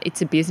idea about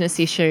it's a business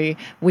issue,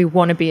 we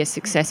want to be a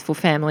successful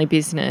family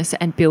business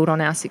and build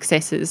on our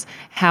successes.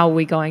 How are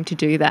we going to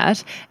do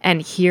that?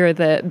 And here are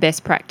the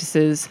best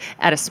practices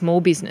at a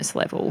small business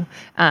level,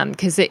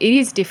 because it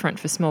is different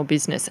for small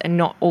business, and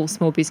not all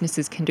small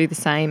businesses can do the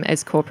same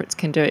as corporates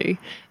can do.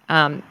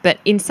 But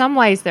in some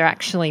ways, they're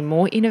actually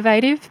more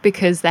innovative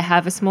because they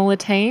have a smaller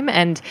team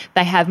and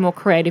they have more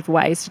creative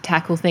ways to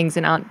tackle things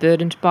and aren't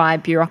burdened by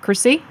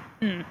bureaucracy.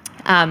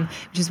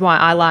 Which is why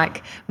I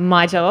like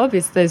my job,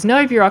 is there's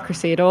no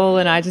bureaucracy at all,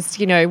 and I just,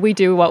 we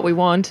do what we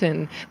want,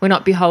 and we're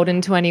not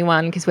beholden to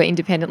anyone because we're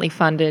independently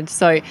funded.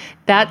 So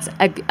that's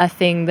a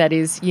thing that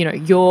is,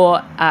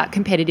 your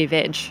competitive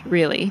edge,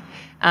 really.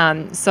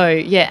 And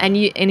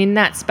in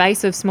that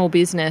space of small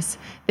business,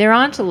 there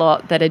aren't a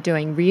lot that are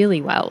doing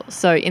really well.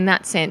 So in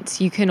that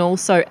sense, you can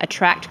also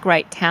attract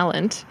great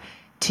talent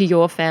to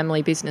your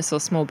family business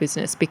or small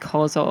business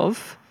because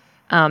of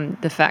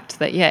the fact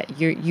that,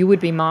 you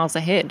would be miles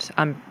ahead,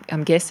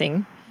 I'm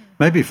guessing.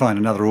 Maybe find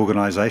another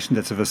organisation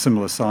that's of a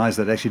similar size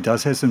that actually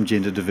does have some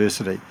gender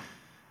diversity,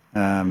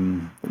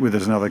 where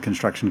there's another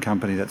construction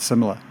company that's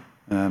similar.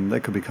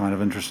 That could be kind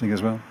of interesting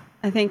as well.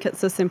 I think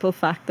it's a simple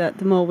fact that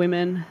the more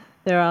women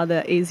there are,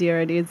 the easier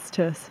it is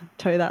to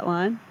toe that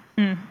line.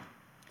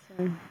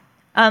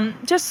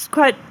 Just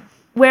quite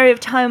wary of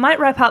time, I might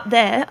wrap up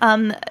there.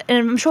 And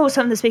I'm sure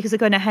some of the speakers are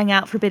going to hang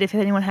out for a bit if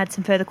anyone had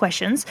some further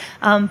questions.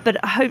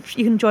 But I hope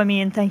you can join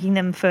me in thanking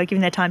them for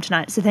giving their time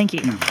tonight. So thank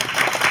you.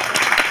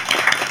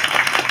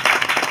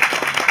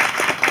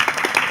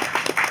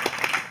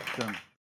 Done.